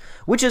guns,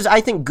 which is,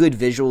 I think, good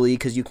visually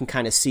because you can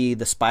kind of see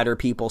the spider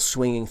people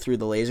swinging through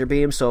the laser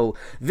beam. So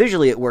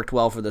visually it worked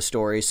well for the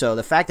story. So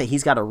the fact that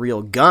he's got a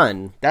real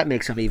gun, that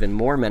makes him even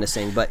more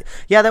menacing. But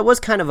yeah, that was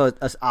kind of an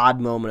odd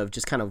moment of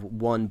just kind of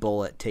one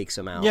bullet takes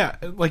him out. Yeah.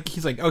 Like,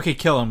 he's like, okay,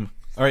 kill him.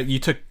 All right, you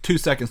took 2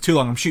 seconds too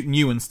long. I'm shooting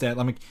you instead.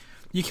 I'm like,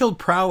 you killed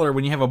Prowler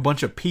when you have a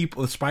bunch of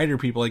people, spider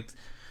people. Like,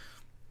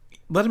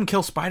 let him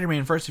kill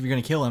Spider-Man first if you're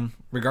going to kill him,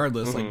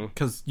 regardless. Like,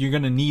 because you're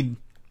going to need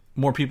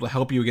more people to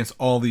help you against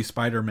all these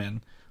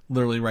Spider-Men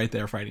literally right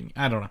there fighting.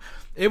 I don't know.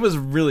 It was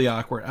really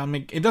awkward. I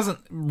mean, it doesn't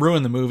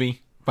ruin the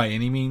movie by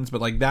any means, but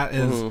like that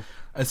is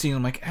a scene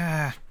I'm like,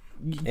 Yeah,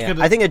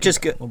 I think it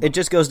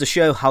just goes to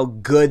show how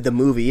good the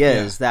movie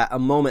is, that a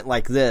moment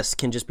like this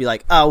can just be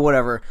like, oh,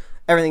 whatever.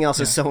 Everything else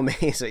is so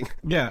amazing.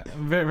 Yeah,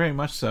 very, very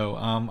much so.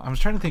 I was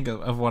trying to think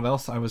of what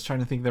else. I was trying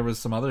to think there was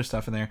some other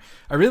stuff in there.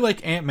 I really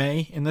like Aunt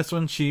May in this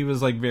one. She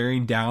was like very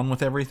down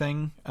with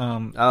everything.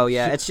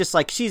 It's just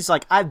like, she's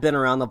like, I've been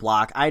around the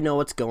block. I know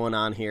what's going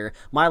on here.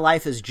 My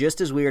life is just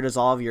as weird as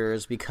all of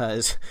yours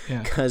because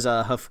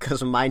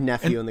of my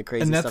nephew and the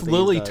crazy stuff. And that's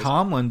Lily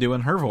Tomlin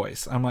doing her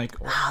voice. I'm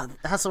like, wow,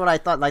 that's what I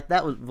thought. Like,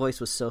 that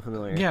voice was so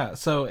familiar. Yeah,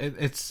 so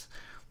it's.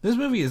 This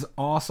movie is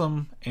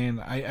awesome, and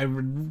I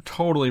would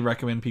totally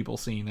recommend people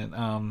seeing it.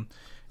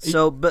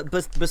 But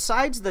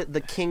besides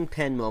the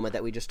Kingpin moment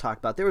that we just talked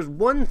about, there was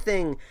one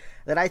thing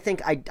that I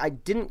think I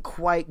didn't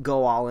quite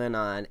go all in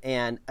on.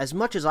 And as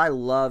much as I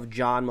love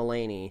John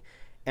Mulaney,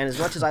 and as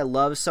much as I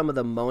love some of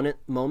the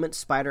moments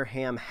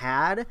Spider-Ham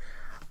had,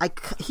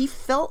 he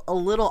felt a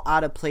little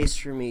out of place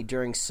for me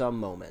during some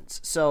moments.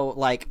 So,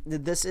 like,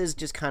 this is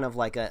just kind of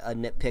like a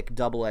nitpick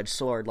double-edged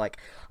sword. Like,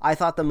 I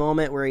thought the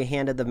moment where he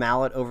handed the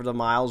mallet over to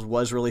Miles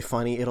was really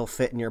funny. It'll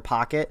fit in your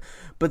pocket.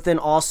 But then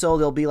also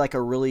there'll be, like,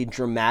 a really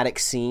dramatic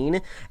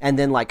scene, and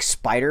then, like,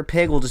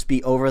 Spider-Pig will just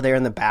be over there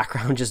in the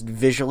background just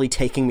visually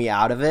taking me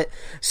out of it.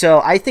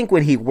 So I think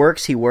when he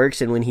works,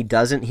 and when he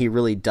doesn't, he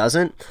really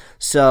doesn't.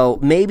 So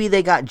maybe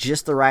they got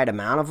just the right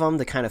amount of him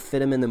to kind of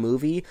fit him in the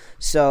movie.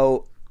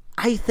 So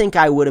I think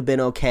I would have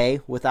been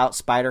okay without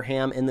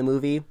Spider-Ham in the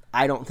movie.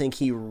 I don't think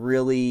he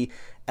really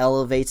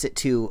elevates it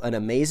to an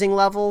amazing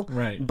level.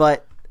 Right.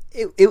 But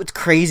it was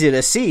crazy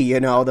to see,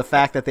 the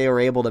fact that they were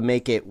able to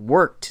make it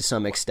work to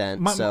some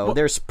extent.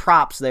 There's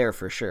props there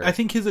for sure. I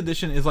think his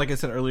addition is, like I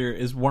said earlier,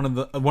 is one of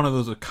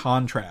those of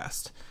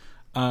contrast.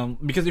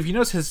 Because if you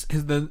notice,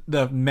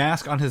 the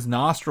mask on his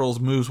nostrils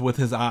moves with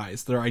his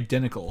eyes. They're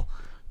identical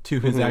to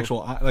his actual,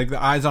 like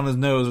the eyes on his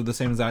nose are the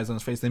same as the eyes on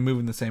his face. They move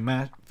in the same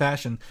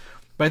fashion.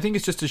 But I think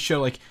it's just to show,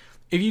 like,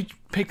 if you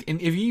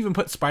even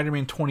put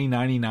Spider-Man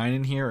 2099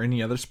 in here or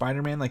any other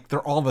Spider-Man, like,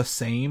 they're all the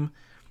same.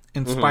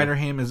 And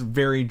Spider-Ham is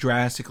very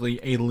drastically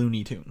a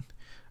Looney Tune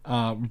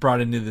brought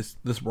into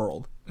this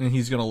world. And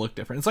he's going to look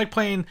different. It's like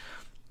playing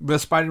the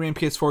Spider-Man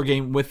PS4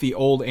 game with the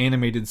old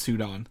animated suit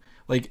on.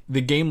 Like,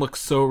 the game looks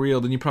so real,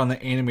 then you put on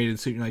the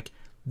animated suit and you're like,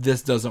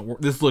 this doesn't work.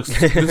 This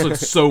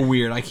looks so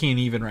weird. I can't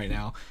even right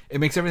now. It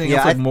makes everything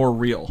else look more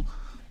real.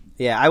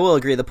 Yeah, I will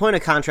agree. The point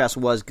of contrast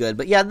was good.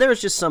 But yeah, there's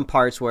just some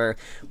parts where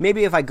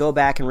maybe if I go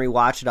back and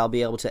rewatch it, I'll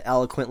be able to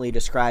eloquently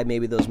describe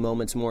maybe those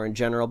moments more in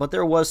general. But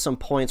there was some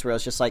points where I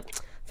was just like,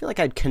 I feel like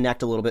I'd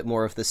connect a little bit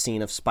more with the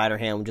scene of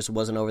Spider-Ham just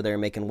wasn't over there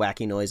making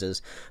wacky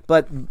noises.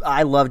 But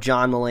I love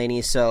John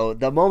Mulaney, so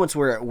the moments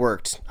where it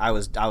worked, I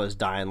was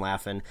dying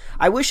laughing.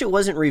 I wish it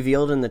wasn't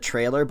revealed in the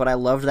trailer, but I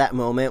loved that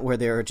moment where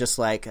they were just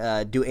like,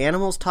 do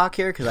animals talk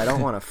here? Because I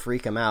don't want to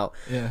freak them out.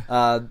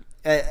 Yeah.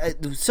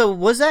 So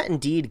was that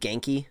indeed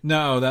Genki?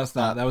 No, that's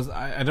not. That was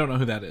I don't know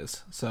who that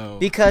is. So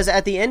because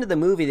at the end of the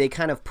movie, they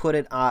kind of put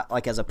it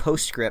like as a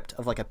postscript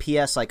of like a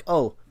PS, like,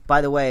 oh,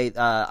 by the way,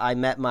 I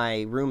met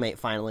my roommate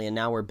finally, and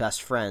now we're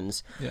best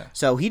friends. Yeah.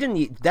 So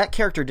that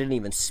character didn't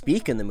even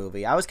speak in the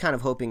movie. I was kind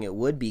of hoping it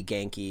would be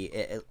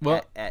Genki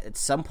at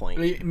some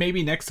point.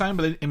 Maybe next time,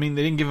 but they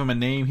didn't give him a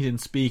name. He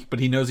didn't speak, but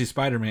he knows he's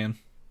Spider-Man.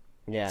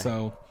 Yeah.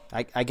 So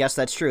I guess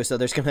that's true. So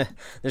there's gonna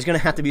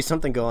have to be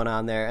something going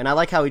on there. And I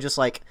like how he just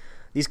like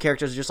these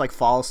characters just like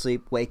fall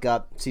asleep, wake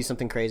up, see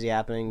something crazy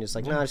happening, just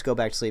like no, just go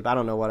back to sleep. I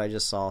don't know what I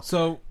just saw.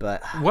 So,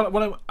 but what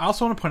I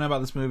also want to point out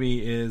about this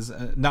movie is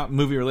not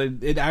movie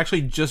related. It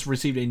actually just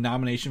received a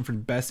nomination for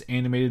Best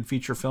Animated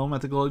Feature Film at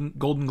the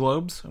Golden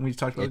Globes, and we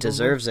talked about it.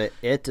 Deserves it.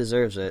 It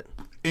deserves it.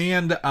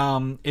 And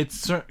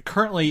it's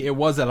currently it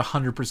was at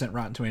 100%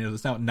 Rotten Tomatoes.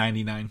 It's now at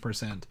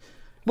 99%.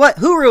 What?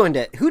 Who ruined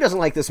it? Who doesn't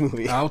like this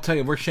movie? I'll tell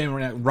you, we're shaming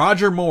right now.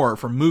 Roger Moore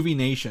from Movie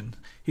Nation.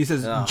 He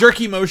says,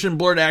 jerky motion,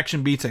 blurred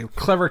action beats a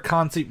clever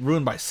concept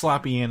ruined by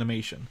sloppy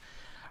animation.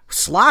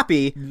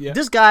 Sloppy? Yeah.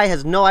 This guy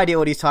has no idea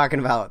what he's talking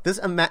about. This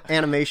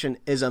animation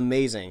is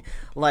amazing.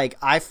 Like,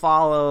 I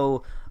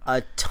follow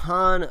a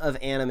ton of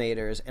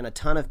animators and a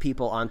ton of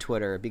people on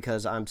Twitter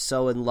because I'm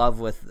so in love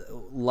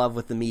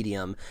with the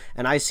medium,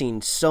 and I've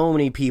seen so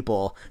many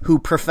people who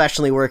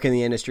professionally work in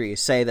the industry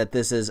say that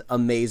this is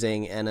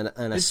amazing and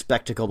a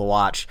spectacle to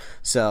watch.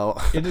 So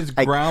it is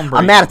groundbreaking.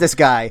 I'm mad at this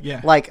guy.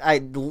 Yeah. Like,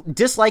 I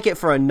dislike it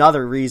for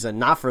another reason,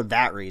 not for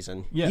that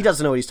reason. Yeah. He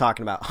doesn't know what he's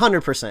talking about.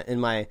 100% in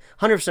my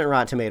 100%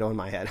 Rotten Tomato in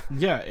my head.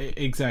 Yeah,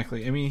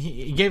 exactly. I mean,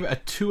 he gave it a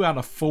 2 out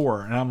of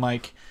 4, and I'm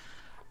like,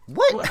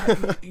 what?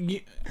 I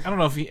don't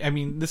know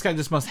if this guy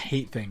just must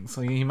hate things.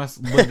 Like, he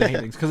must live to hate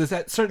things because it's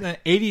at certain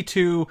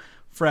 82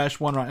 fresh,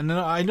 1 rotten. And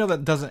I know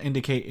that doesn't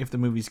indicate if the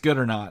movie's good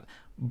or not,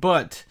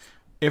 but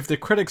if the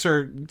critics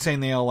are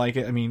saying they all like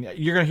it, I mean,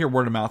 you're gonna hear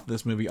word of mouth of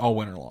this movie all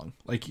winter long.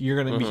 Like,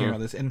 you're gonna be hearing all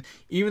this, and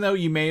even though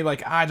you may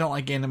like, I don't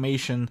like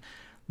animation,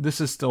 this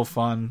is still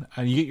fun.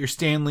 You get your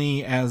Stan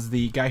Lee as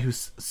the guy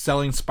who's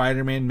selling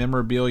Spider-Man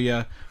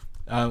memorabilia.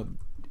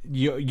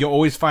 You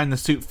always find the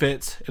suit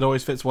fits. It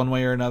always fits one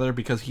way or another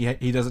because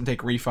he doesn't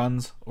take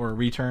refunds or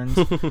returns.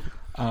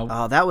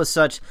 That was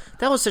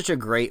such a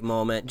great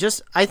moment.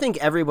 Just, I think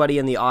everybody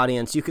in the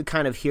audience, you could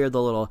kind of hear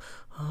the little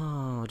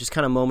just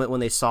kind of moment when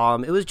they saw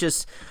him. It was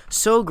just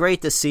so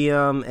great to see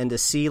him and to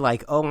see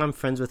like, oh, I'm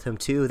friends with him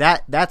too.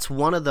 That's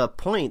one of the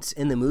points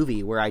in the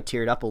movie where I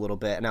teared up a little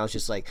bit, and I was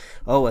just like,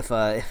 oh, if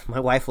my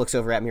wife looks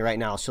over at me right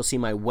now, she'll see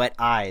my wet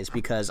eyes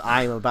because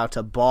I am about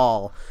to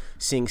bawl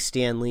seeing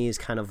Stan Lee's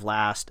kind of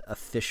last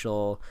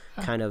official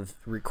kind of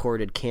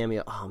recorded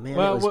cameo. Oh man,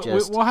 well, it was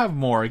just... we'll have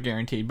more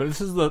guaranteed, but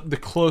this is the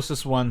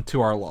closest one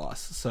to our loss,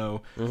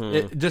 so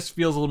it just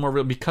feels a little more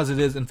real because it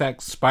is in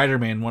fact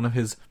Spider-Man, one of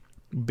his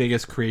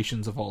biggest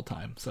creations of all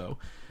time. So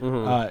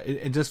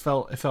it just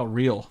felt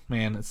real,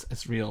 man.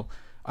 It's real.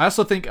 I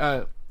also think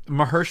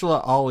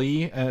Mahershala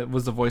Ali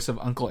was the voice of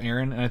Uncle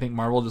Aaron, and I think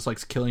Marvel just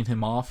likes killing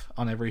him off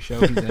on every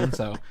show he's in.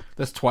 So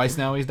that's twice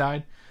now he's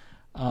died.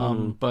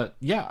 But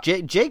yeah,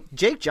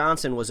 Jake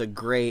Johnson was a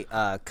great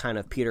kind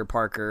of Peter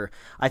Parker.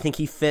 I think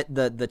he fit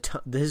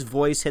his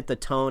voice hit the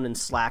tone and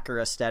slacker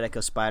aesthetic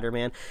of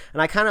Spider-Man,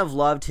 and I kind of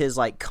loved his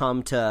like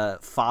come to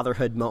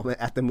fatherhood moment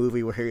at the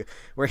movie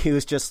where he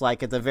was just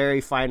like at the very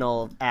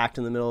final act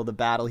in the middle of the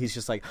battle, he's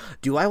just like,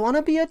 "Do I want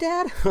to be a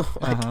dad?"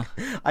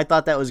 I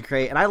thought that was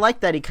great, and I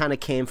like that he kind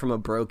of came from a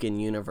broken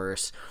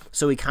universe,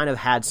 so he kind of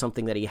had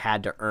something that he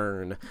had to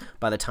earn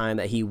by the time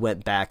that he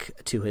went back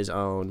to his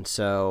own.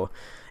 So.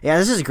 Yeah,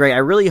 this is great. I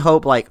really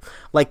hope, like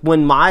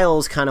when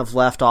Miles kind of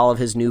left all of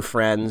his new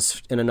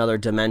friends in another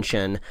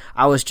dimension,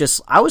 I was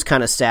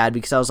kind of sad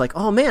because I was like,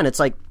 oh man, it's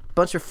like a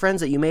bunch of friends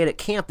that you made at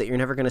camp that you're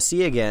never going to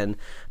see again.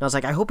 And I was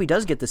like, I hope he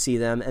does get to see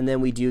them. And then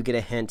we do get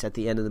a hint at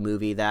the end of the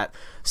movie that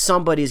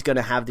somebody's going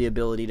to have the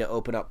ability to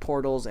open up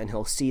portals and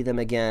he'll see them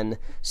again.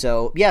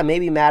 So yeah,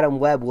 maybe Madam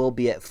Web will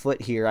be at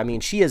foot here. I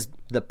mean, she is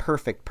the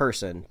perfect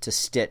person to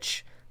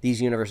stitch these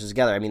universes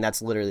together. I mean,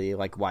 that's literally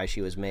like why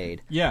she was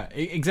made. Yeah,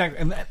 exactly.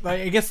 And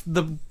I guess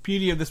the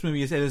beauty of this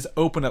movie is it has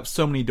opened up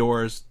so many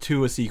doors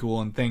to a sequel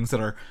and things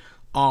that are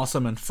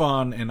awesome and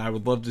fun, and I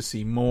would love to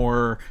see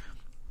more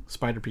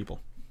Spider People.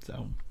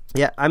 So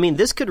yeah, I mean,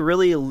 this could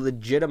really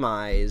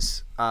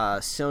legitimize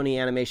Sony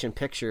Animation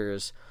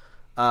Pictures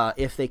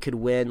if they could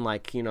win,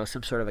 like, you know,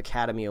 some sort of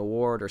Academy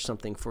Award or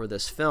something for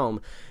this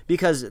film,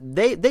 because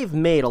they've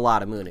made a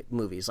lot of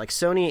movies. Like,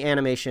 Sony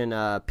Animation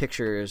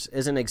Pictures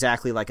isn't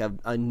exactly like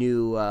a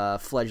new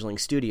fledgling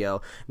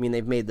studio. I mean,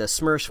 they've made the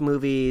Smurfs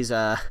movies,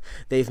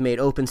 they've made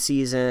Open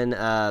Season,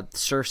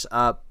 Surf's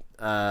Up,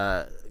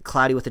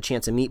 Cloudy with a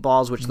Chance of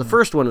Meatballs, which the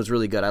first one was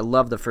really good. I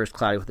love the first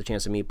Cloudy with a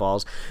Chance of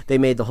Meatballs. They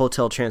made the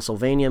Hotel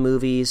Transylvania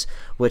movies,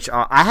 which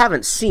I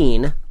haven't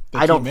seen.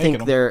 I don't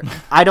think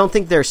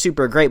they're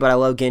super great, but I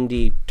love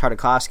Genndy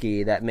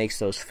Tartakovsky that makes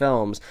those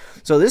films.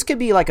 So this could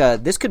be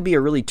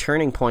a really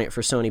turning point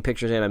for Sony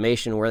Pictures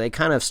Animation, where they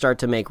kind of start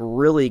to make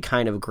really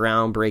kind of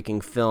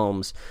groundbreaking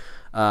films.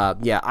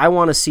 I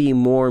want to see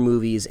more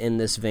movies in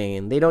this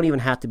vein. They don't even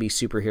have to be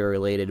superhero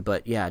related,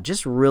 but yeah,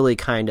 just really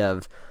kind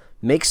of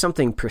make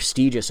something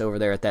prestigious over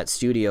there at that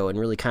studio and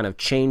really kind of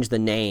change the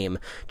name,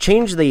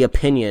 change the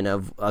opinion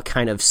of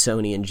kind of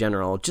Sony in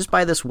general, just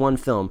by this one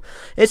film.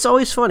 It's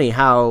always funny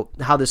how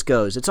this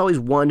goes. It's always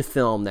one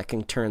film that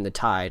can turn the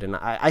tide, and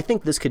I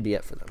think this could be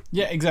it for them.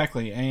 Yeah,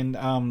 exactly. And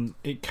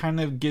it kind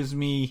of gives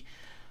me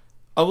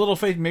a little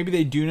faith. Maybe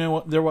they do know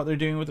what they're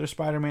doing with their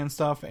Spider-Man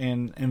stuff,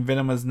 and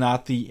Venom is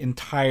not the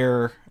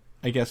entire,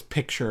 I guess,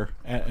 picture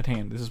at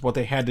hand. This is what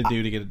they had to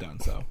do to get it done.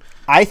 So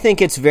I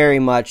think it's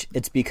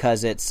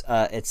because it's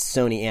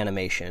Sony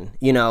Animation.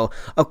 You know,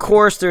 of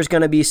course, there's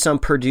going to be some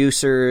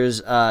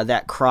producers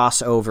that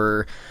cross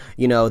over,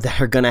 you know,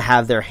 that are going to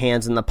have their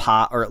hands in the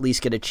pot or at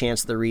least get a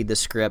chance to read the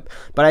script.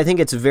 But I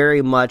think it's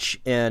very much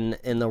in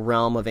the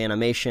realm of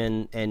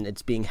animation, and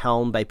it's being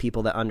helmed by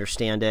people that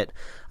understand it.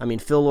 I mean,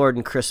 Phil Lord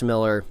and Chris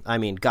Miller. I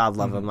mean, God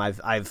love them. I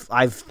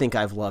think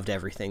I've loved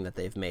everything that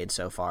they've made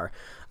so far.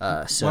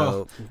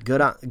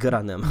 Good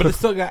on them. But it's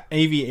still got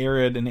Avi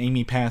Arad and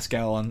Amy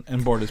Pascal on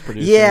board as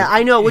producers. Yeah,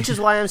 I know, which is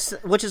why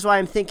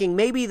I'm thinking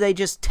maybe they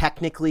just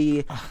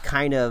technically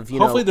kind of, you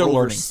hopefully know, they're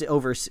learning.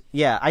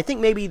 Yeah, I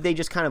think maybe they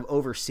just kind of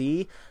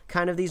oversee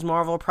kind of these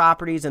Marvel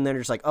properties, and they're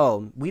just like,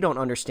 oh, we don't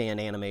understand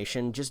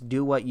animation. Just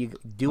do what you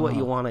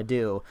want to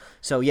do.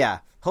 So yeah.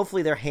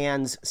 Hopefully their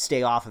hands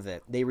stay off of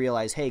it. They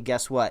realize, hey,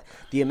 guess what?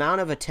 The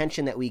amount of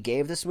attention that we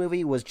gave this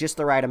movie was just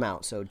the right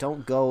amount, so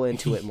don't go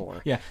into it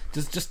more. Yeah,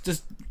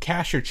 just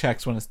cash your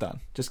checks when it's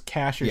done. Just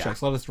cash your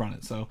checks. Let us run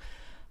it. So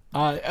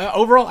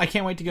overall, I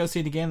can't wait to go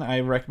see it again. I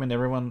recommend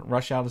everyone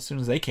rush out as soon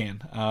as they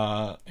can.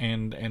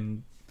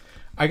 And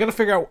I got to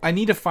figure out. I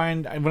need to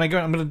find when I go.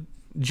 I'm going to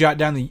jot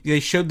down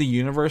they showed the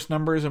universe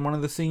numbers in one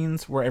of the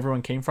scenes where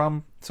everyone came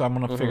from. So I'm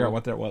going to figure out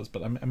what that was.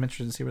 But I'm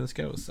interested to see where this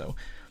goes. So.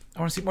 I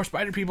want to see more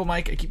Spider People,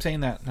 Mike. I keep saying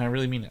that, and I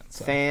really mean it.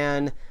 So.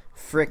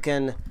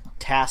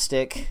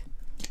 Fan-frickin-tastic.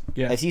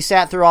 Yeah. If you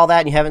sat through all that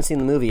and you haven't seen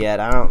the movie yet,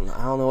 I don't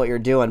know what you're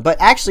doing.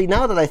 But actually,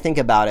 now that I think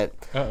about it,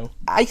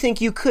 I think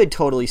you could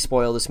totally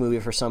spoil this movie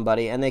for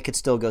somebody, and they could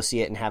still go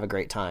see it and have a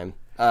great time.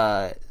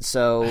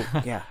 So,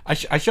 yeah.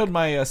 I showed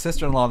my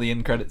sister-in-law the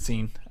end credit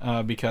scene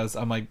because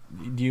I'm like,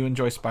 do you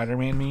enjoy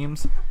Spider-Man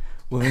memes?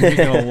 Well, then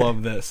you're going to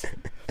love this.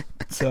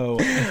 So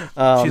she's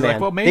like,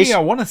 well, maybe I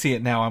want to see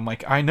it now. I'm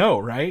like, I know,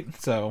 right?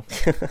 So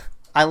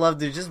I love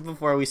just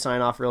before we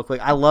sign off real quick,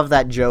 I love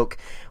that joke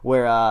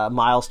where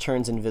Miles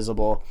turns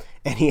invisible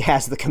and he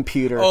has the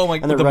computer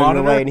and they're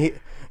running away. And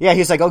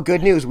he's like, oh,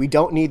 good news. We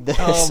don't need this.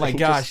 Oh, my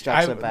gosh.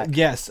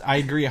 Yes, I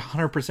agree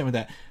 100% with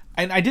that.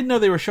 And I didn't know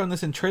they were showing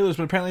this in trailers,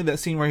 but apparently that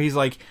scene where he's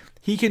like,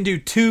 he can do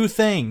two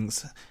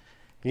things.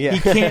 Yeah.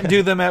 He can't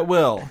do them at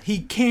will. He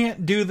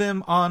can't do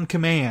them on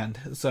command.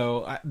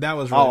 So that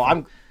was really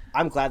fun.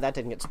 I'm glad that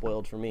didn't get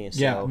spoiled for me. So.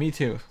 Yeah, me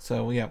too.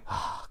 So yeah,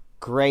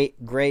 great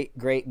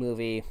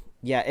movie.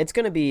 Yeah, it's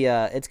gonna be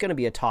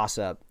a toss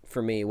up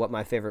for me what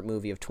my favorite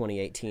movie of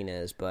 2018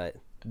 is, but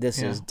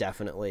this is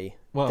definitely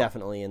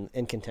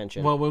in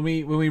contention. Well, when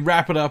we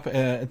wrap it up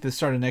at the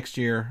start of next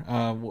year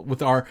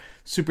with our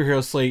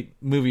superhero slate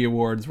movie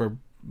awards, where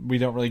we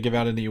don't really give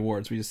out any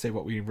awards. We just say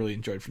what we really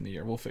enjoyed from the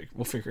year. We'll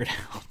figure it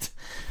out.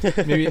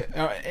 Maybe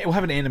we'll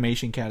have an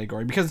animation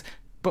category because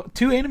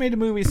 2 animated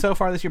movies so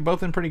far this year,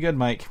 both been pretty good,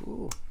 Mike.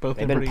 Both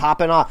they've been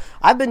popping off.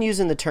 I've been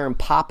using the term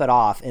 "pop it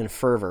off" in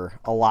fervor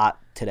a lot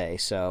today.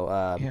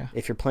 So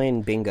if you're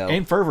playing bingo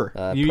and fervor,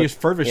 you used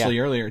fervishly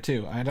earlier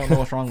too. I don't know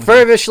what's wrong with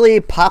fervishly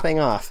popping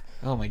off.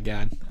 Oh my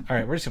god! All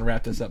right, we're just gonna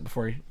wrap this up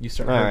before you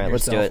start. All right,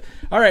 let's do it.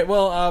 All right,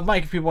 well,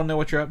 Mike, if people want to know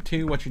what you're up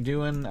to, what you're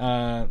doing,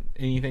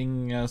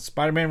 anything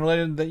Spider-Man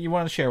related that you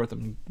want to share with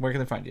them, where can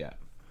they find you at?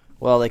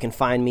 Well, they can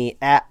find me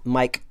at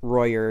Mike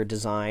Royer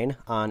Design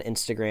on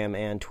Instagram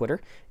and Twitter,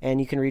 and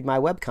you can read my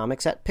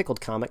webcomics at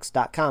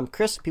pickledcomics.com.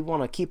 Chris, people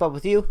want to keep up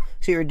with you,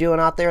 see what you're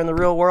doing out there in the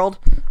real world.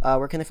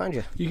 Where can they find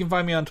you? You can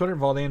find me on Twitter,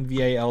 Valdan,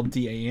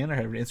 Valdan, or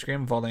head over to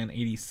Instagram,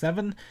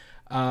 Valdan87.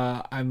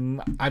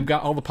 I've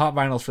got all the pop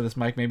vinyls for this,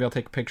 Mike. Maybe I'll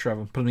take a picture of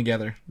them, put them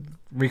together,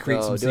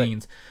 recreate some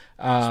scenes,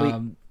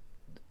 and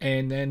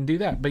then do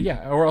that. But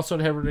yeah, or also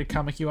head over to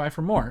Comic UI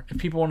for more. If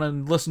people want to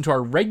listen to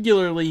our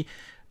regularly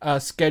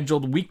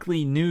scheduled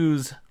weekly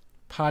news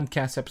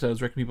podcast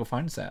episodes, where can people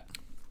find us at?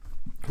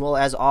 Well,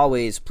 as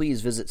always, please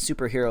visit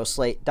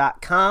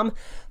superheroslate.com.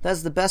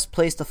 That's the best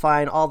place to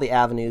find all the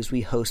avenues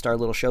we host our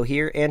little show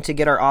here and to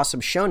get our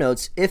awesome show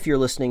notes if you're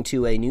listening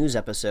to a news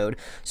episode.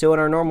 So in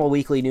our normal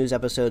weekly news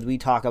episodes, we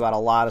talk about a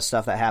lot of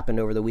stuff that happened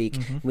over the week.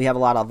 Mm-hmm. We have a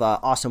lot of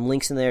awesome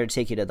links in there to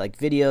take you to like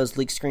videos,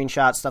 leaked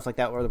screenshots, stuff like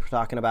that, what we're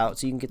talking about.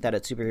 So you can get that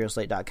at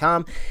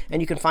superheroslate.com.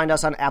 And you can find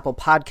us on Apple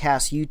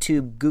Podcasts,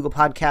 YouTube, Google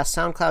Podcasts,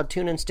 SoundCloud,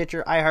 TuneIn,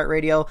 Stitcher,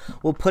 iHeartRadio.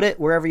 We'll put it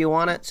wherever you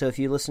want it. So if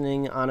you're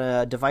listening on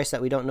a device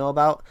that we don't know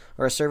about,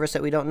 or a service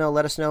that we don't know,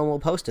 let us know and we'll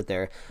post it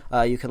there.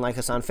 You can like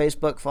us on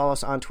Facebook, follow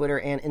us on Twitter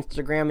and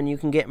Instagram, and you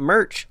can get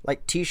merch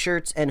like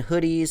t-shirts and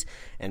hoodies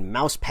and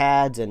mouse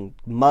pads and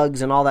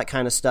mugs and all that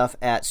kind of stuff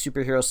at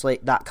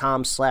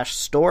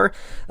superheroslate.com/store.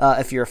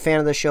 If you're a fan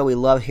of the show, we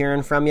love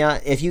hearing from you.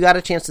 If you got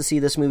a chance to see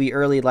this movie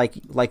early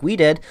like we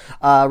did,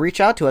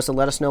 reach out to us and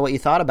let us know what you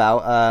thought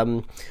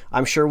about.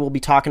 I'm sure we'll be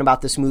talking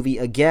about this movie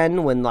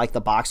again when like the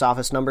box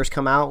office numbers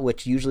come out,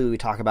 which usually we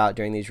talk about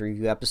during these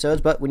review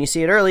episodes, but when you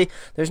see it early,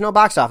 there's no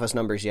box office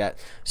numbers yet.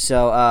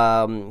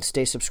 So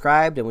stay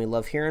subscribed, and we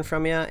love hearing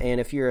from you. And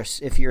if you're a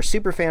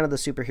super fan of the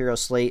Superhero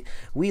Slate,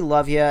 we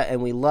love you,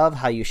 and we love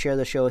how you share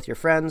the show with your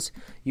friends,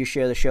 you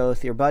share the show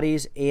with your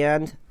buddies,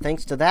 and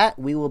thanks to that,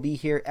 we will be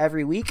here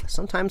every week,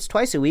 sometimes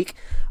twice a week,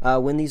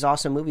 when these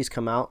awesome movies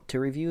come out to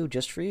review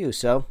just for you.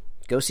 So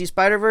go see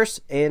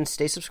Spider-Verse and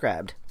stay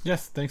subscribed.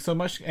 Yes, thanks so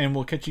much, and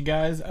we'll catch you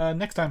guys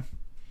next time.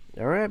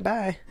 All right,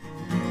 bye.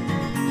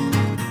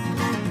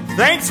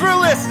 Thanks for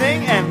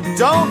listening, and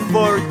don't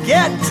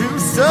forget to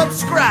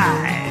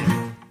subscribe.